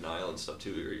like land denial and stuff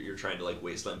too. You're trying to like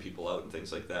wasteland people out and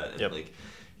things like that. And Yep. like,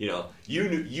 you know,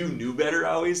 you knew better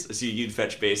always, so you'd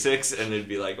fetch basics, and it'd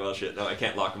be like, well, shit, no, I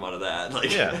can't lock him out of that.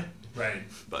 Like, yeah. Right.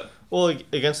 But Well,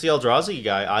 against the Eldrazi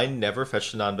guy, I never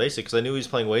fetched a non-basic because I knew he was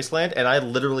playing Wasteland, and I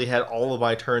literally had all of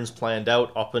my turns planned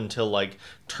out up until like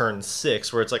turn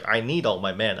 6, where it's like I need all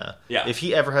my mana. Yeah. If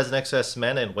he ever has an excess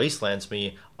mana and Wastelands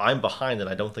me, I'm behind, and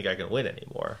I don't think I can win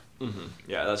anymore.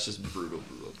 yeah, that's just brutal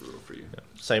for you.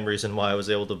 Same reason why I was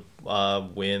able to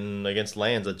win against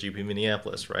lands at GP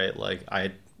Minneapolis, right? Like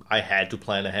I had to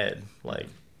plan ahead. Like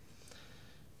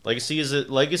Legacy is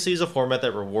a format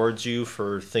that rewards you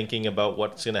for thinking about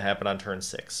what's going to happen on turn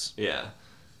 6. Yeah,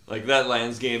 like that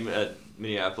lands game at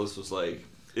Minneapolis was like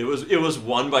it was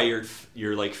won by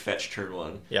your like fetch turn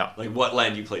 1. Yeah. Like what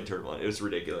land you played turn 1. It was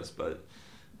ridiculous, but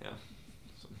yeah.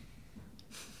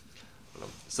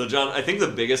 So John, I think the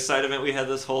biggest side event we had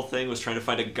this whole thing was trying to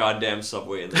find a goddamn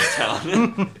subway in this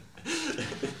town.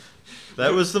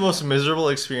 That was the most miserable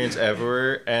experience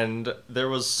ever, and there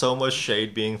was so much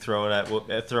shade being thrown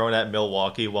at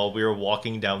Milwaukee while we were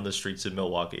walking down the streets of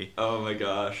Milwaukee. Oh my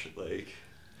gosh, like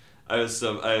I was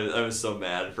so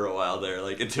mad for a while there,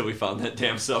 like until we found that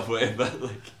damn subway. But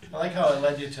like, I like how it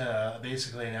led you to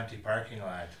basically an empty parking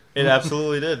lot. It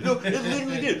absolutely did. no, it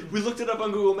literally did. We looked it up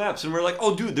on Google Maps and we're like,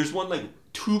 oh dude, there's one like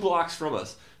 2 blocks from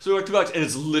us. So we walked 2 blocks and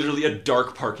it's literally a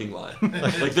dark parking lot.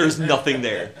 Like there's nothing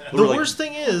there. The worst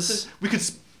thing is, we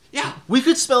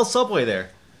could smell Subway there.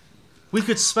 We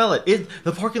could smell it.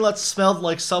 The parking lot smelled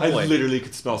like Subway. I literally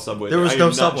could smell Subway. There was I no am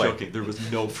not Subway. Joking. There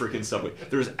was no freaking Subway.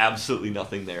 There was absolutely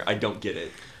nothing there. I don't get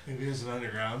it. Maybe it's an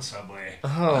underground subway.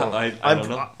 Oh, I don't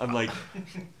know. I'm like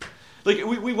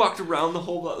we walked around the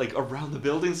whole like around the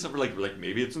building. So we're like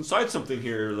maybe it's inside something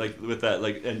here. Like with that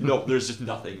and no, there's just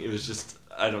nothing. It was just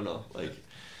I don't know. Like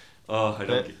oh, I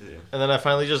don't get it. Yeah. And then I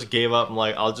finally just gave up. I'm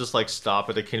like, I'll just like stop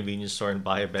at a convenience store and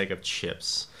buy a bag of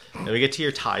chips. And we get to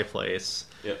your Thai place.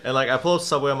 Yep. And like I pull up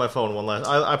Subway on my phone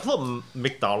I pull up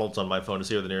McDonald's on my phone to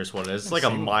see where the nearest one is. It's like a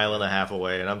mile and a half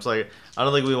away, and I'm just like, I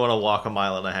don't think we want to walk a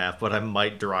mile and a half, but I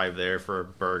might drive there for a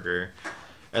burger.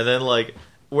 And then like,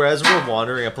 whereas we're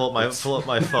wandering, I pull up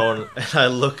my phone and I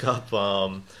look up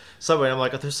Subway. And I'm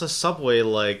like, oh, there's a Subway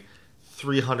like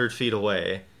 300 feet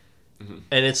away,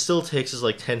 and it still takes us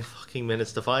like 10 fucking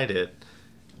minutes to find it.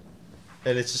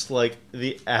 And it's just like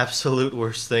the absolute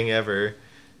worst thing ever.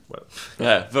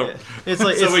 Yeah, but It's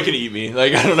like Subway can eat me.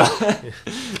 Like I don't know.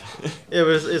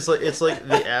 It's like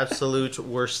the absolute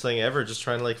worst thing ever. Just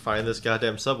trying to like find this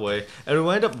goddamn Subway, and we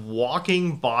wind up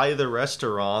walking by the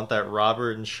restaurant that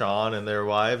Robert and Sean and their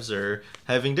wives are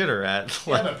having dinner at.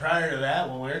 Yeah, but prior to that,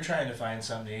 when we were trying to find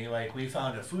something, like we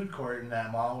found a food court in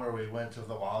that mall where we went to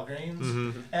the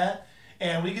Walgreens at.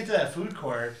 And we get to that food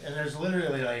court, and there's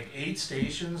literally like 8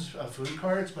 stations of food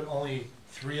courts, but only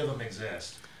 3 of them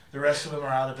exist. The rest of them are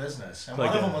out of business. And Like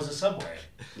one of them was a Subway.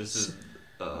 This is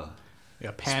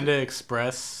Yeah, Panda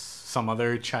Express, some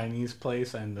other Chinese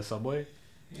place, and the Subway.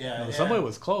 Yeah, No, the yeah. Subway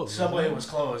was closed. Subway wasn't it? was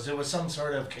closed. It was some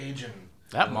sort of Cajun.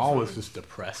 That mall was food. just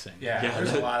depressing. Yeah, Yeah,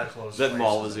 there's a lot of closed that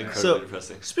mall was places there. incredibly So-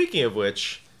 depressing. Speaking of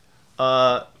which,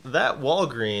 that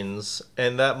Walgreens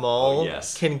and that mall Oh,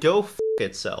 yes. can go f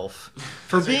itself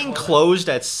for Is it being closed? closed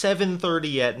at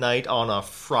 7:30 at night on a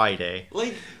Friday.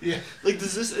 Like, Yeah. like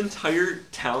does this entire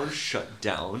town shut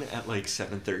down at like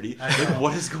 7:30? I Like, know.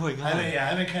 what is going on?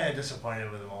 I've been kind of disappointed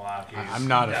with Milwaukee. I'm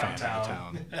not a fan of the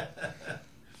downtown. town.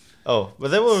 Oh, but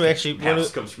then when we actually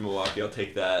Pabst comes from Milwaukee. I'll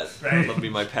take that. Right. Love me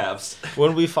my Pabst.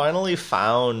 when we finally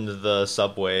found the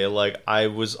Subway, like I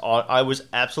was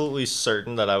absolutely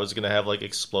certain that I was gonna have like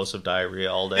explosive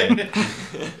diarrhea all day.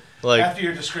 Like After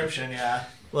your description, yeah.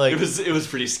 like It was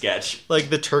pretty sketch. like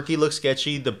the turkey looked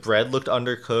sketchy, the bread looked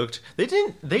undercooked. They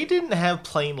didn't have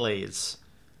plain Lay's.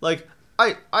 Like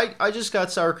I just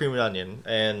got sour cream and onion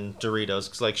and Doritos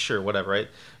cuz like sure whatever, right?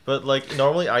 But like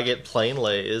normally I get plain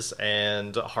Lay's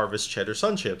and Harvest Cheddar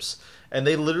Sun Chips, and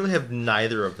they literally have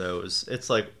neither of those. It's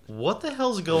like what the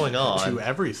hell's going on? Who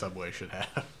every Subway should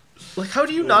have. Like how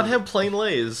do you not have plain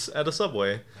Lay's at a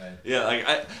Subway? Right. Yeah, like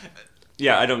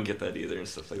I don't get that either and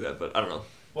stuff like that. But I don't know.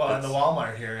 Well, and the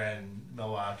Walmart here in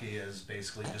Milwaukee is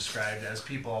basically described as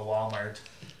people at Walmart.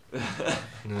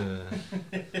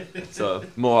 So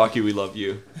Milwaukee, we love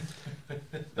you.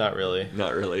 Not really.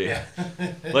 Not really. Yeah.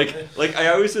 like I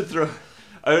always would throw,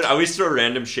 I always throw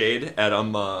random shade at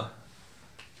at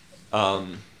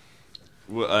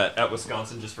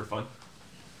Wisconsin just for fun.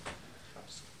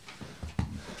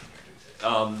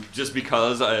 Just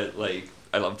because I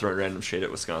love throwing random shade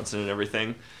at Wisconsin and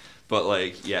everything, but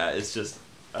like yeah, it's just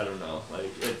I don't know,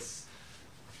 like it's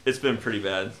been pretty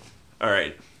bad. All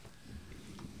right,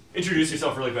 introduce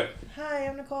yourself really quick. Hi,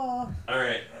 I'm Nicole. All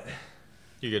right,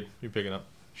 You good? You picking up?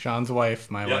 Sean's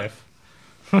wife, my Yep.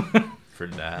 wife. For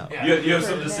now. Yeah. you have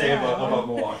something to say about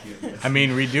Milwaukee? I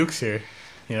mean, Reed Duke's here.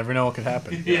 You never know what could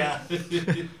happen. Yeah.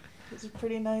 He's a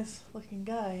pretty nice looking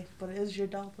guy, but it is your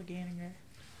doppelganger.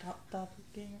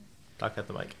 Doppelganger. Talk at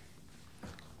the mic.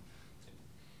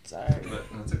 Sorry. But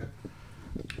that's okay.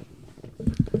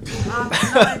 No,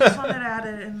 I just wanted to add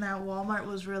it in that Walmart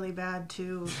was really bad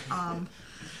too.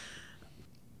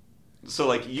 So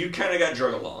like you kind of got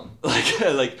drug along, like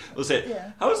let's say,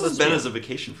 Yeah. how has this Let's been do it. as a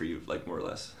vacation for you, like more or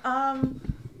less?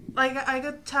 Like I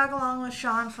could tag along with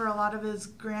Sean for a lot of his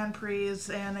Grand Prix,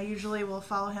 and I usually will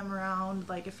follow him around.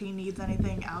 Like if he needs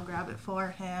anything, I'll grab it for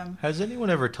him. Has anyone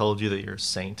ever told you that you're a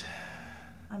saint?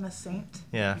 I'm a saint.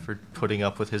 Yeah, for putting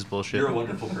up with his bullshit. You're a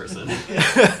wonderful person.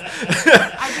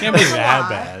 I Can't be do a that lot,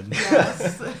 bad.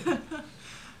 Yes.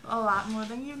 A lot more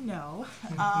than you know.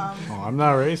 Oh, I'm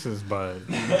not racist, but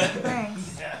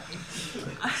Thanks.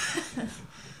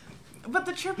 But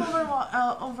the trip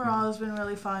overall has been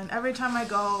really fun. Every time I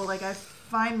go, like I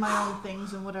find my own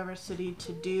things in whatever city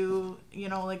to do. You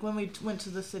know, like when we went to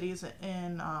the cities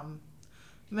in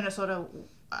Minnesota,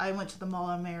 I went to the Mall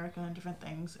of America and different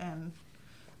things, and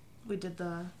we did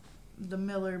the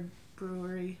Miller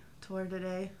Brewery tour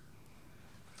today.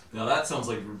 Now that sounds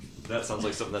like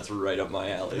something that's right up my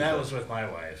alley. And that was with my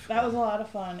wife. That was a lot of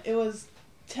fun. It was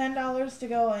 $10 to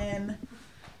go in,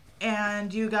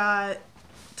 and you got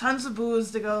tons of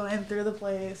booze to go in through the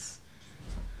place,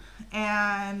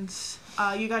 and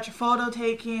you got your photo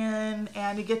taken,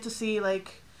 and you get to see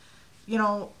like, you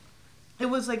know, it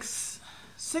was like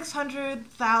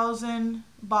 600,000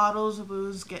 bottles of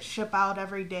booze get shipped out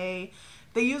every day.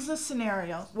 They use this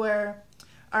scenario where,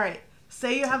 all right,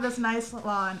 say you have this nice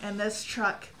lawn and this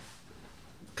truck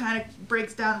kind of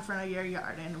breaks down in front of your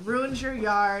yard and ruins your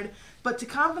yard, but to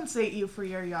compensate you for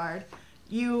your yard,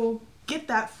 you get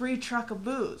that free truck of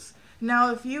booze. Now,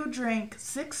 if you drink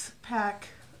 6-pack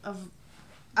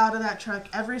out of that truck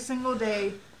every single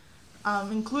day,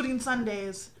 including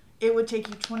Sundays, it would take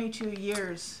you 22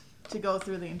 years to go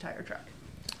through the entire truck.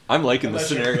 I'm liking the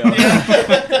scenario.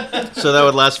 So that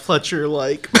would last Fletcher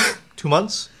like 2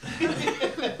 months?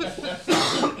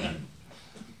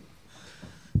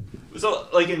 So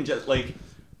like in just like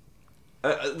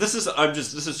this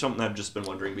is something I've just been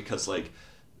wondering because like,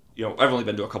 you know, I've only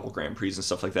been to a couple Grand Prix and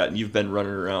stuff like that, and you've been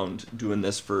running around doing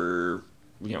this for,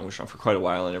 you know, for quite a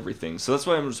while and everything. So that's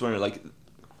why I'm just wondering, like,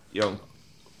 you know,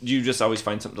 do you just always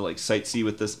find something to like sightsee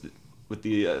with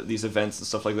these events and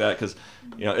stuff like that? Because,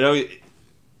 you know, it always,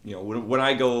 you know, when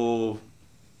I go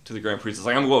to the Grand Prix, it's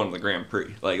like I'm going to the Grand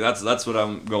Prix. Like that's what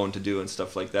I'm going to do and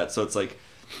stuff like that. So it's like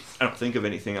I don't think of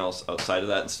anything else outside of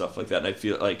that and stuff like that. And I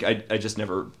feel like I just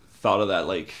never thought of that.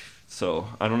 Like, so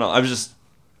I don't know. I was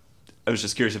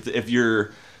just curious if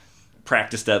you're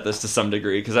practiced at this to some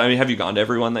degree. Because I mean, have you gone to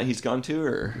everyone that he's gone to,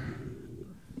 or?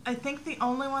 I think the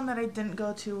only one that I didn't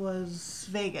go to was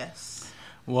Vegas.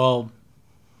 well,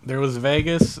 there was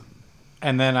Vegas,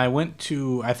 and then I went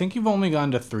to. I think you've only gone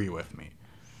to 3 with me.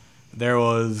 There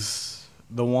was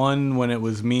the one when it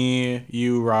was me,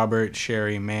 you, Robert,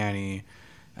 Sherry, Manny,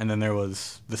 and then there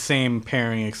was the same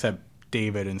pairing except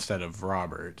David instead of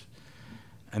Robert.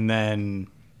 And then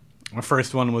my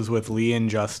first one was with Lee and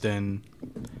Justin,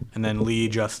 and then Lee,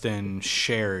 Justin,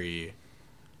 Sherry.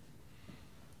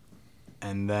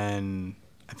 And then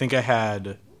I think I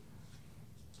had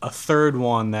a third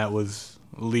one that was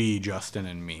Lee, Justin,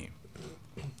 and me.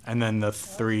 And then the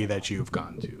 3 that you've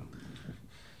gone to.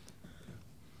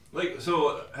 Like,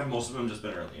 so have most of them just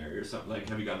been around the area or something? Like,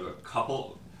 have you gone to a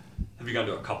couple?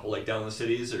 Like down in the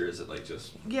cities, or is it like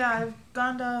just? Yeah, I've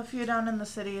gone to a few down in the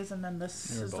cities, and then this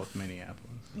They were is both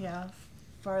Minneapolis.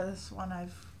 farthest one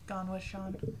I've gone with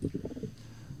Sean.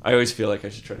 I always feel like I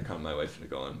should try to calm my wife into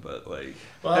going, but like,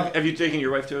 Well- have you taken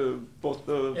your wife to both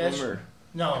of Yeah, them, or?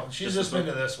 No, she's Just just this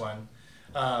been to this one.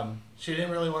 She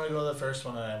didn't really want to go to the first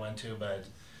one that I went to, but,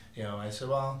 you know, I said,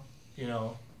 well, you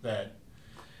know, that,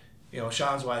 you know,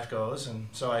 Sean's wife goes, and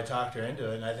so I talked her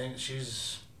into it, and I think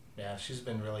she's Yeah, she's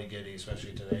been really giddy,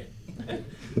 especially today.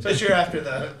 Especially after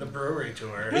the brewery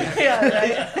tour.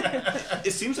 Yeah.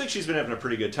 It seems like she's been having a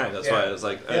pretty good time. That's Yeah. why I was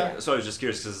like, Yeah. so I was just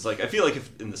curious because it's like I feel like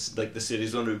if in this like the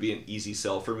city's one would be an easy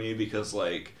sell for me because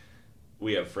like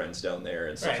we have friends down there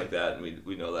and stuff Right. like that, and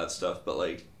we know that stuff. But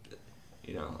like,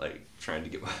 you know, like trying to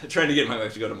get my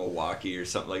wife to go to Milwaukee or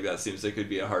something like that seems like it could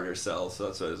be a harder sell. So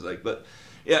that's what I was like. But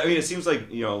yeah, I mean, it seems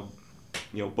like you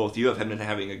know, both you have been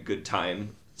having a good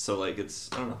time. So like it's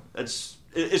I don't know, it's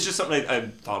just something I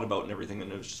thought about and everything,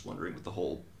 and I was just wondering with the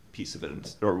whole piece of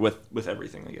it, or with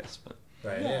everything, I guess. But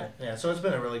Right. Yeah. Yeah. So it's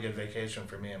been a really good vacation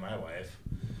for me and my wife.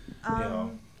 You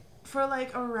know. For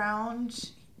like around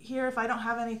here, if I don't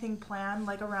have anything planned,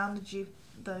 like around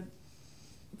the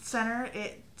center,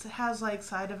 it has like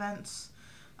side events.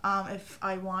 If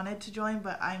I wanted to join,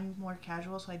 but I'm more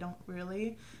casual, so I don't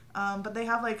really. But they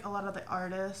have like a lot of the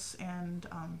artists and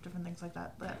different things like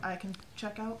that I can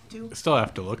check out too. Still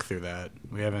have to look through that.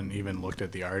 We haven't even looked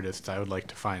at the artists. I would like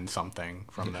to find something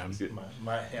from them.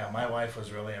 My wife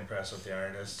was really impressed with the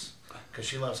artists because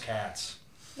she loves cats.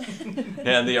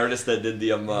 and the artist that did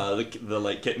the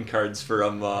like kitten cards for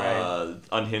Right.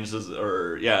 Unhinged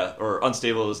or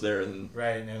Unstable was there, and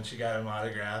Right, and she got them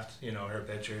autographed, her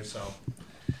pictures. So,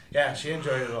 yeah, she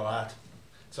enjoyed it a lot.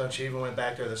 So she even went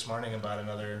back there this morning and bought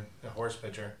another horse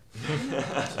picture.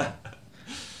 So,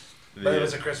 but it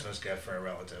was a Christmas gift for a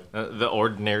relative. The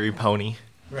ordinary pony.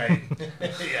 Right.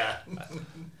 Yeah.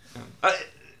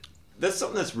 That's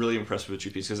something that's really impressive with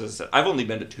GPs because, as I said, I've only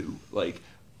been to 2,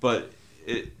 but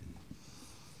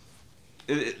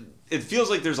it feels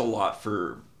like there's a lot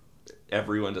for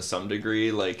everyone to some degree,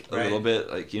 a Right. little bit,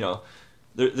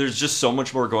 there's just so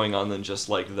much more going on than just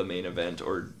the main event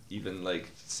or even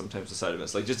sometimes the side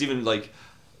events, just even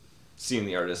seeing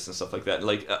the artists and stuff like that.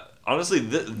 Honestly,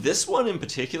 this one in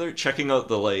particular, checking out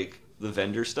the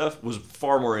vendor stuff was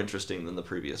far more interesting than the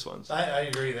previous ones. I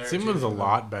agree there. Seemed too. was a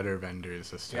lot better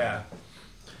vendors this time. Yeah.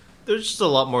 There's just a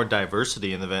lot more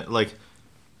diversity in the event.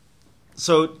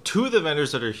 So 2 of the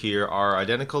vendors that are here are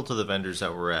identical to the vendors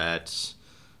that were at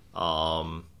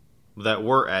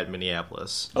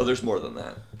Minneapolis. Oh, there's more than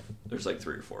that. There's 3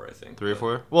 or 4, I think. 3 or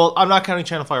 4? Well, I'm not counting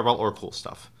Channel Fireball or Cool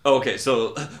Stuff. Oh, okay,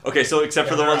 so except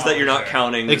for the they're ones that you're not always there.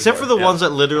 counting. Except for the yeah. ones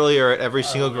that literally are at every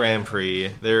single Grand Prix.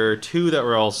 There are 2 that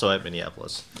were also at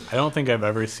Minneapolis. I don't think I've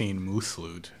ever seen Moose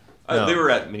Loot. No. They were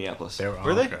at Minneapolis.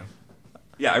 Were they? Okay.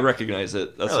 Yeah, I recognize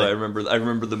it. That's Really? why I remember. I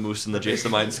remember the moose and the Jason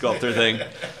the Mind Sculptor thing.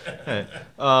 Hey.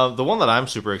 The one that I'm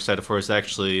super excited for is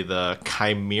actually the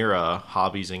Chimera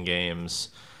Hobbies and Games.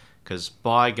 Because,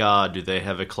 by God, do they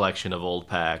have a collection of old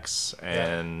packs.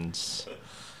 And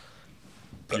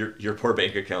Your poor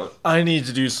bank account. I need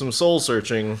to do some soul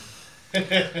searching.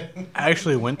 I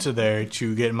actually went to there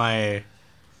to get my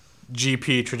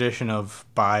GP tradition of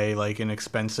buy an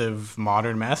expensive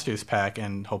Modern Masters pack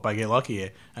and hope I get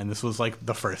lucky. And this was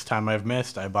the first time I've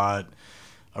missed. I bought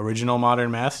original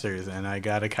Modern Masters and I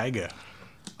got a Kaiga.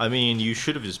 I mean, you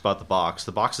should have just bought the box.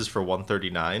 The box is for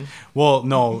 $139. Well,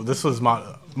 no, this was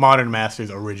Modern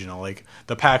Masters original.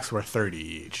 The packs were $30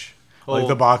 each. Oh.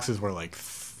 The boxes were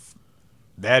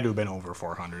they had to have been over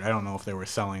 $400. I don't know if they were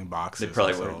selling boxes. They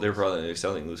probably were. themselves. They were probably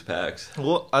selling loose packs.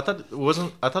 Well, I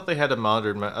thought they had a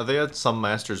modern. They had some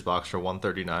Masters box for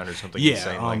 $139 or something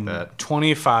insane like that.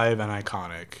 25 and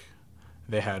Iconic,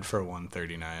 they had for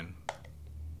 $139.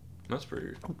 That's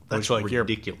pretty. That's Which, you're-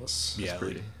 ridiculous. Yeah,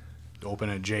 pretty. open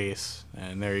a Jace,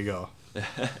 and there you go.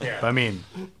 Yeah. But I mean,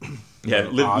 Yeah, the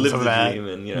live odds the of that. dream,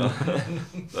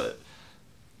 and but.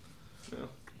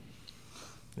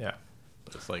 Yeah.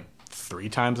 it's 3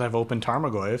 times I've opened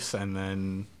Tarmogoyfs, and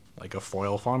then a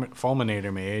foil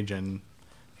Fulminator Mage, and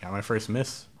got my first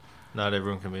miss. Not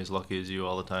everyone can be as lucky as you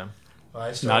all the time. Well,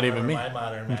 I still Not even remember me. my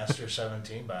Modern Master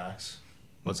 17 box.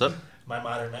 What's up? My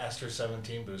Modern Master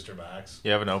 17 booster box.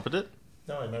 You haven't opened it?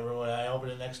 No, I remember when I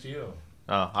opened it next to you.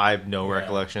 Oh, I have no Yeah.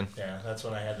 recollection. Yeah, that's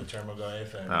when I had the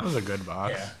Termogoyf and That was a good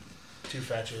box. yeah, 2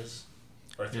 fetches.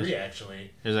 Or 3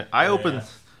 actually. Here's like, Yeah.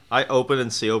 I open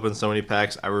and see open so many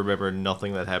packs. I remember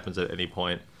nothing that happens at any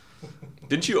point.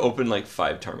 Didn't you open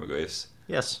 5 Tarmogoyfs?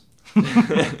 Yes, Do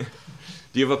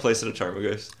you have a place at a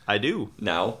Tarmogoyfs I do.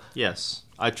 now? Yes,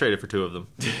 I traded for 2 of them.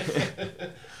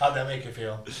 How'd that make you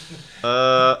feel?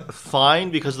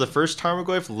 Fine, because the first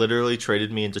Tarmogoyf literally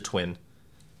traded me into Twin.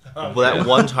 Oh, Well, that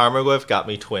one Tarmogoyf got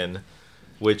me Twin,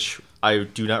 which I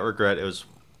do not regret. It was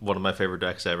one of my favorite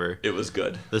decks ever. It was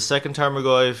good. The second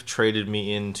Tarmogoyf traded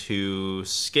me into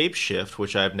Scape Shift,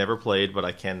 which I've never played, but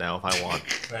I can now if I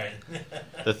want. Right.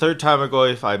 The third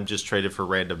Tarmogoyf, I'm just traded for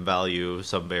random value,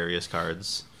 some various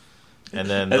cards. And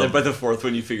then, And then by the 4th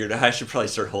one, you figured I should probably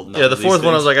start holding. yeah, on the to fourth these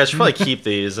one I was things. like, I should probably keep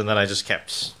these, and then I just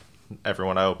kept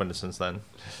everyone I opened since then.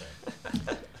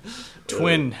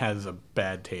 Twin has a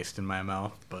bad taste in my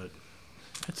mouth, but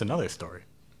that's another story.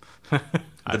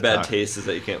 The bad taste is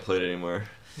that you can't play it anymore.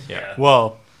 Yeah.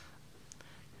 Well,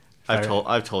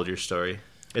 I've told your story.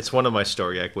 It's one of my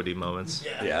story equity moments.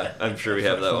 Yeah, I'm sure we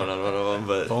have that one on one of them,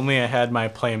 but if only I had my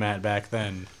playmat back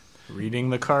then. Reading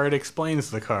the card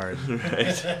explains the card.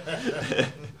 right.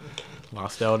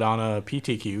 Lost out on a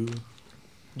PTQ.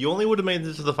 You only would have made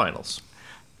it to the finals.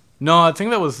 No, I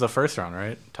think that was the first round,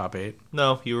 right? Top 8.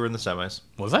 No, you were in the semis.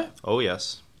 Was I? Oh,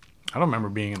 yes. I don't remember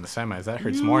being in the semis. That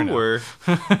hurts You more now. were.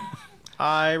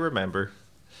 I remember.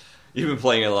 You've been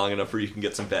playing it long enough where you can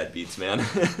get some bad beats, man.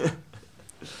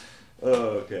 Oh,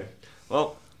 okay.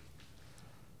 Well,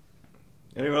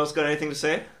 anyone else got anything to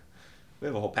say? We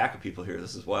have a whole pack of people here.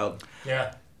 This is wild.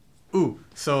 Yeah. Ooh,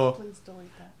 so Please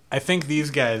delete that. I think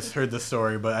these guys heard the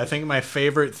story, but I think my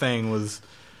favorite thing was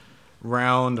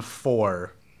round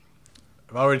 4.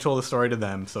 I've already told the story to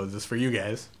them, so this is for you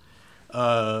guys.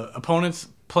 Opponents,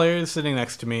 players sitting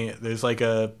next to me. There's like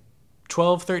a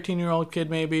 12, 13-year-old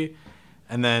kid maybe,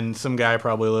 and then some guy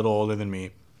probably a little older than me.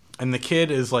 And the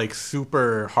kid is like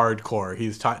super hardcore.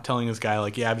 He's telling this guy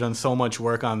like, yeah, I've done so much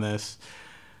work on this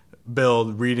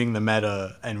build, reading the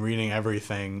meta and reading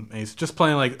everything. And he's just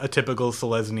playing like a typical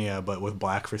Selesnya, but with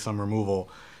black for some removal.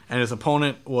 And his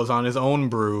opponent was on his own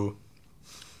brew,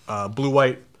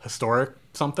 blue-white historic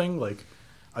something, like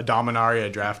a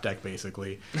Dominaria draft deck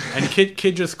basically. And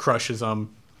kid just crushes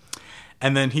him.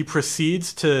 And then he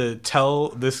proceeds to tell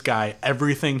this guy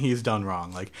everything he's done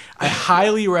wrong. Like, I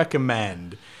highly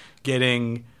recommend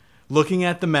looking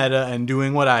at the meta and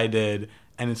doing what I did.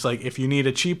 And it's like, if you need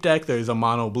a cheap deck, there's a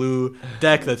mono blue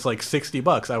deck that's like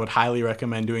 $60. I would highly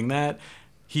recommend doing that.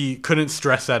 He couldn't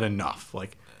stress that enough.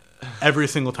 Like, every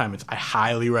single time, I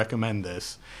highly recommend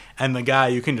this. And the guy,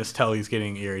 you can just tell he's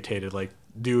getting irritated. Like,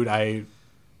 dude, I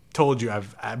told you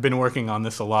I've been working on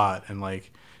this a lot, and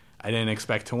like, I didn't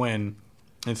expect to win.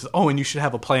 And it's, and you should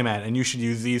have a playmat, and you should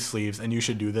use these sleeves, and you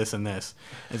should do this and this.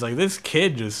 It's like this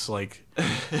kid just like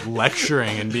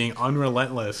lecturing and being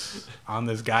unrelentless on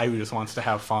this guy who just wants to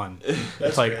have fun.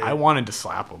 It's like, great. I wanted to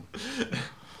slap him.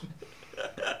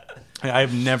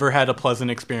 I've never had a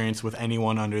pleasant experience with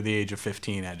anyone under the age of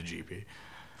 15 at a GP.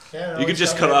 Yeah, you could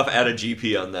just cut off at a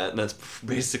GP on that, and that's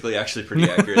basically actually pretty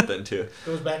accurate then too.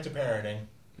 Goes back to parroting.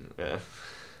 Yeah.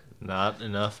 Not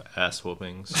enough ass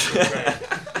whoopings.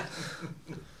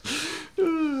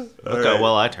 Look how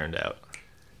well I turned out.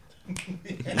 You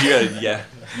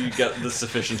got the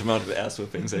sufficient amount of ass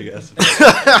whoopings, I guess.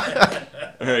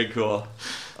 All right, cool.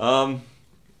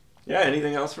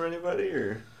 Anything else for anybody,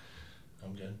 or?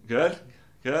 I'm good.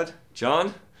 Good.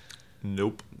 John?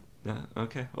 Nope. Yeah.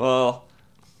 Okay. Well,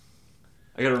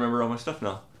 I gotta remember all my stuff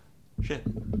now. Shit.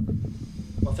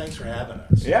 Well, thanks for having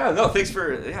us. Yeah. No. Thanks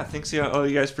all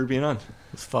you guys for being on. It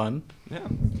was fun. Yeah.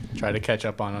 Try to catch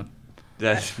up on it.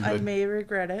 I may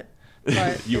regret it,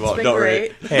 but You it's won't, been don't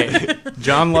great. Hey,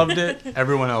 John loved it.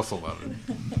 Everyone else will love it.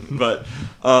 But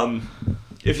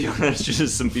if you want to shoot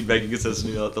us some feedback, you can send us an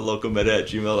email at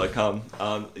thelocalmeta@gmail.com.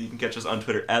 You can catch us on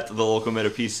Twitter at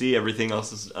thelocalmetapc. Everything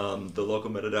else is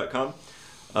thelocalmeta.com.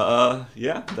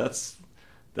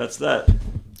 That's that.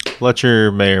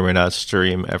 Fletcher may or may not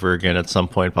stream ever again at some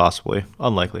point, possibly.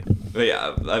 Unlikely. But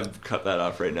yeah, I've cut that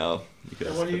off right now.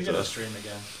 Because what are you going to stream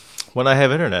again? When I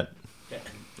have internet.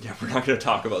 Yeah, we're not going to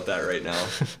talk about that right now.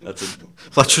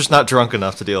 Fletcher's not drunk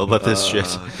enough to deal with this shit.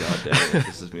 God damn it,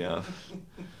 pisses me off.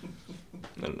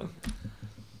 I don't know.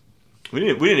 We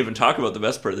didn't even talk about the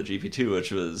best part of the GP2, which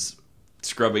was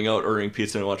scrubbing out, ordering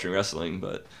pizza, and watching wrestling.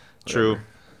 But true.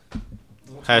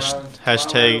 Hashtag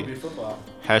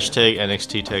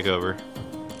NXT takeover.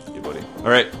 Yeah, buddy. All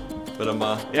right, but on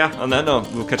that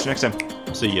note, we'll catch you next time.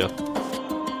 See ya.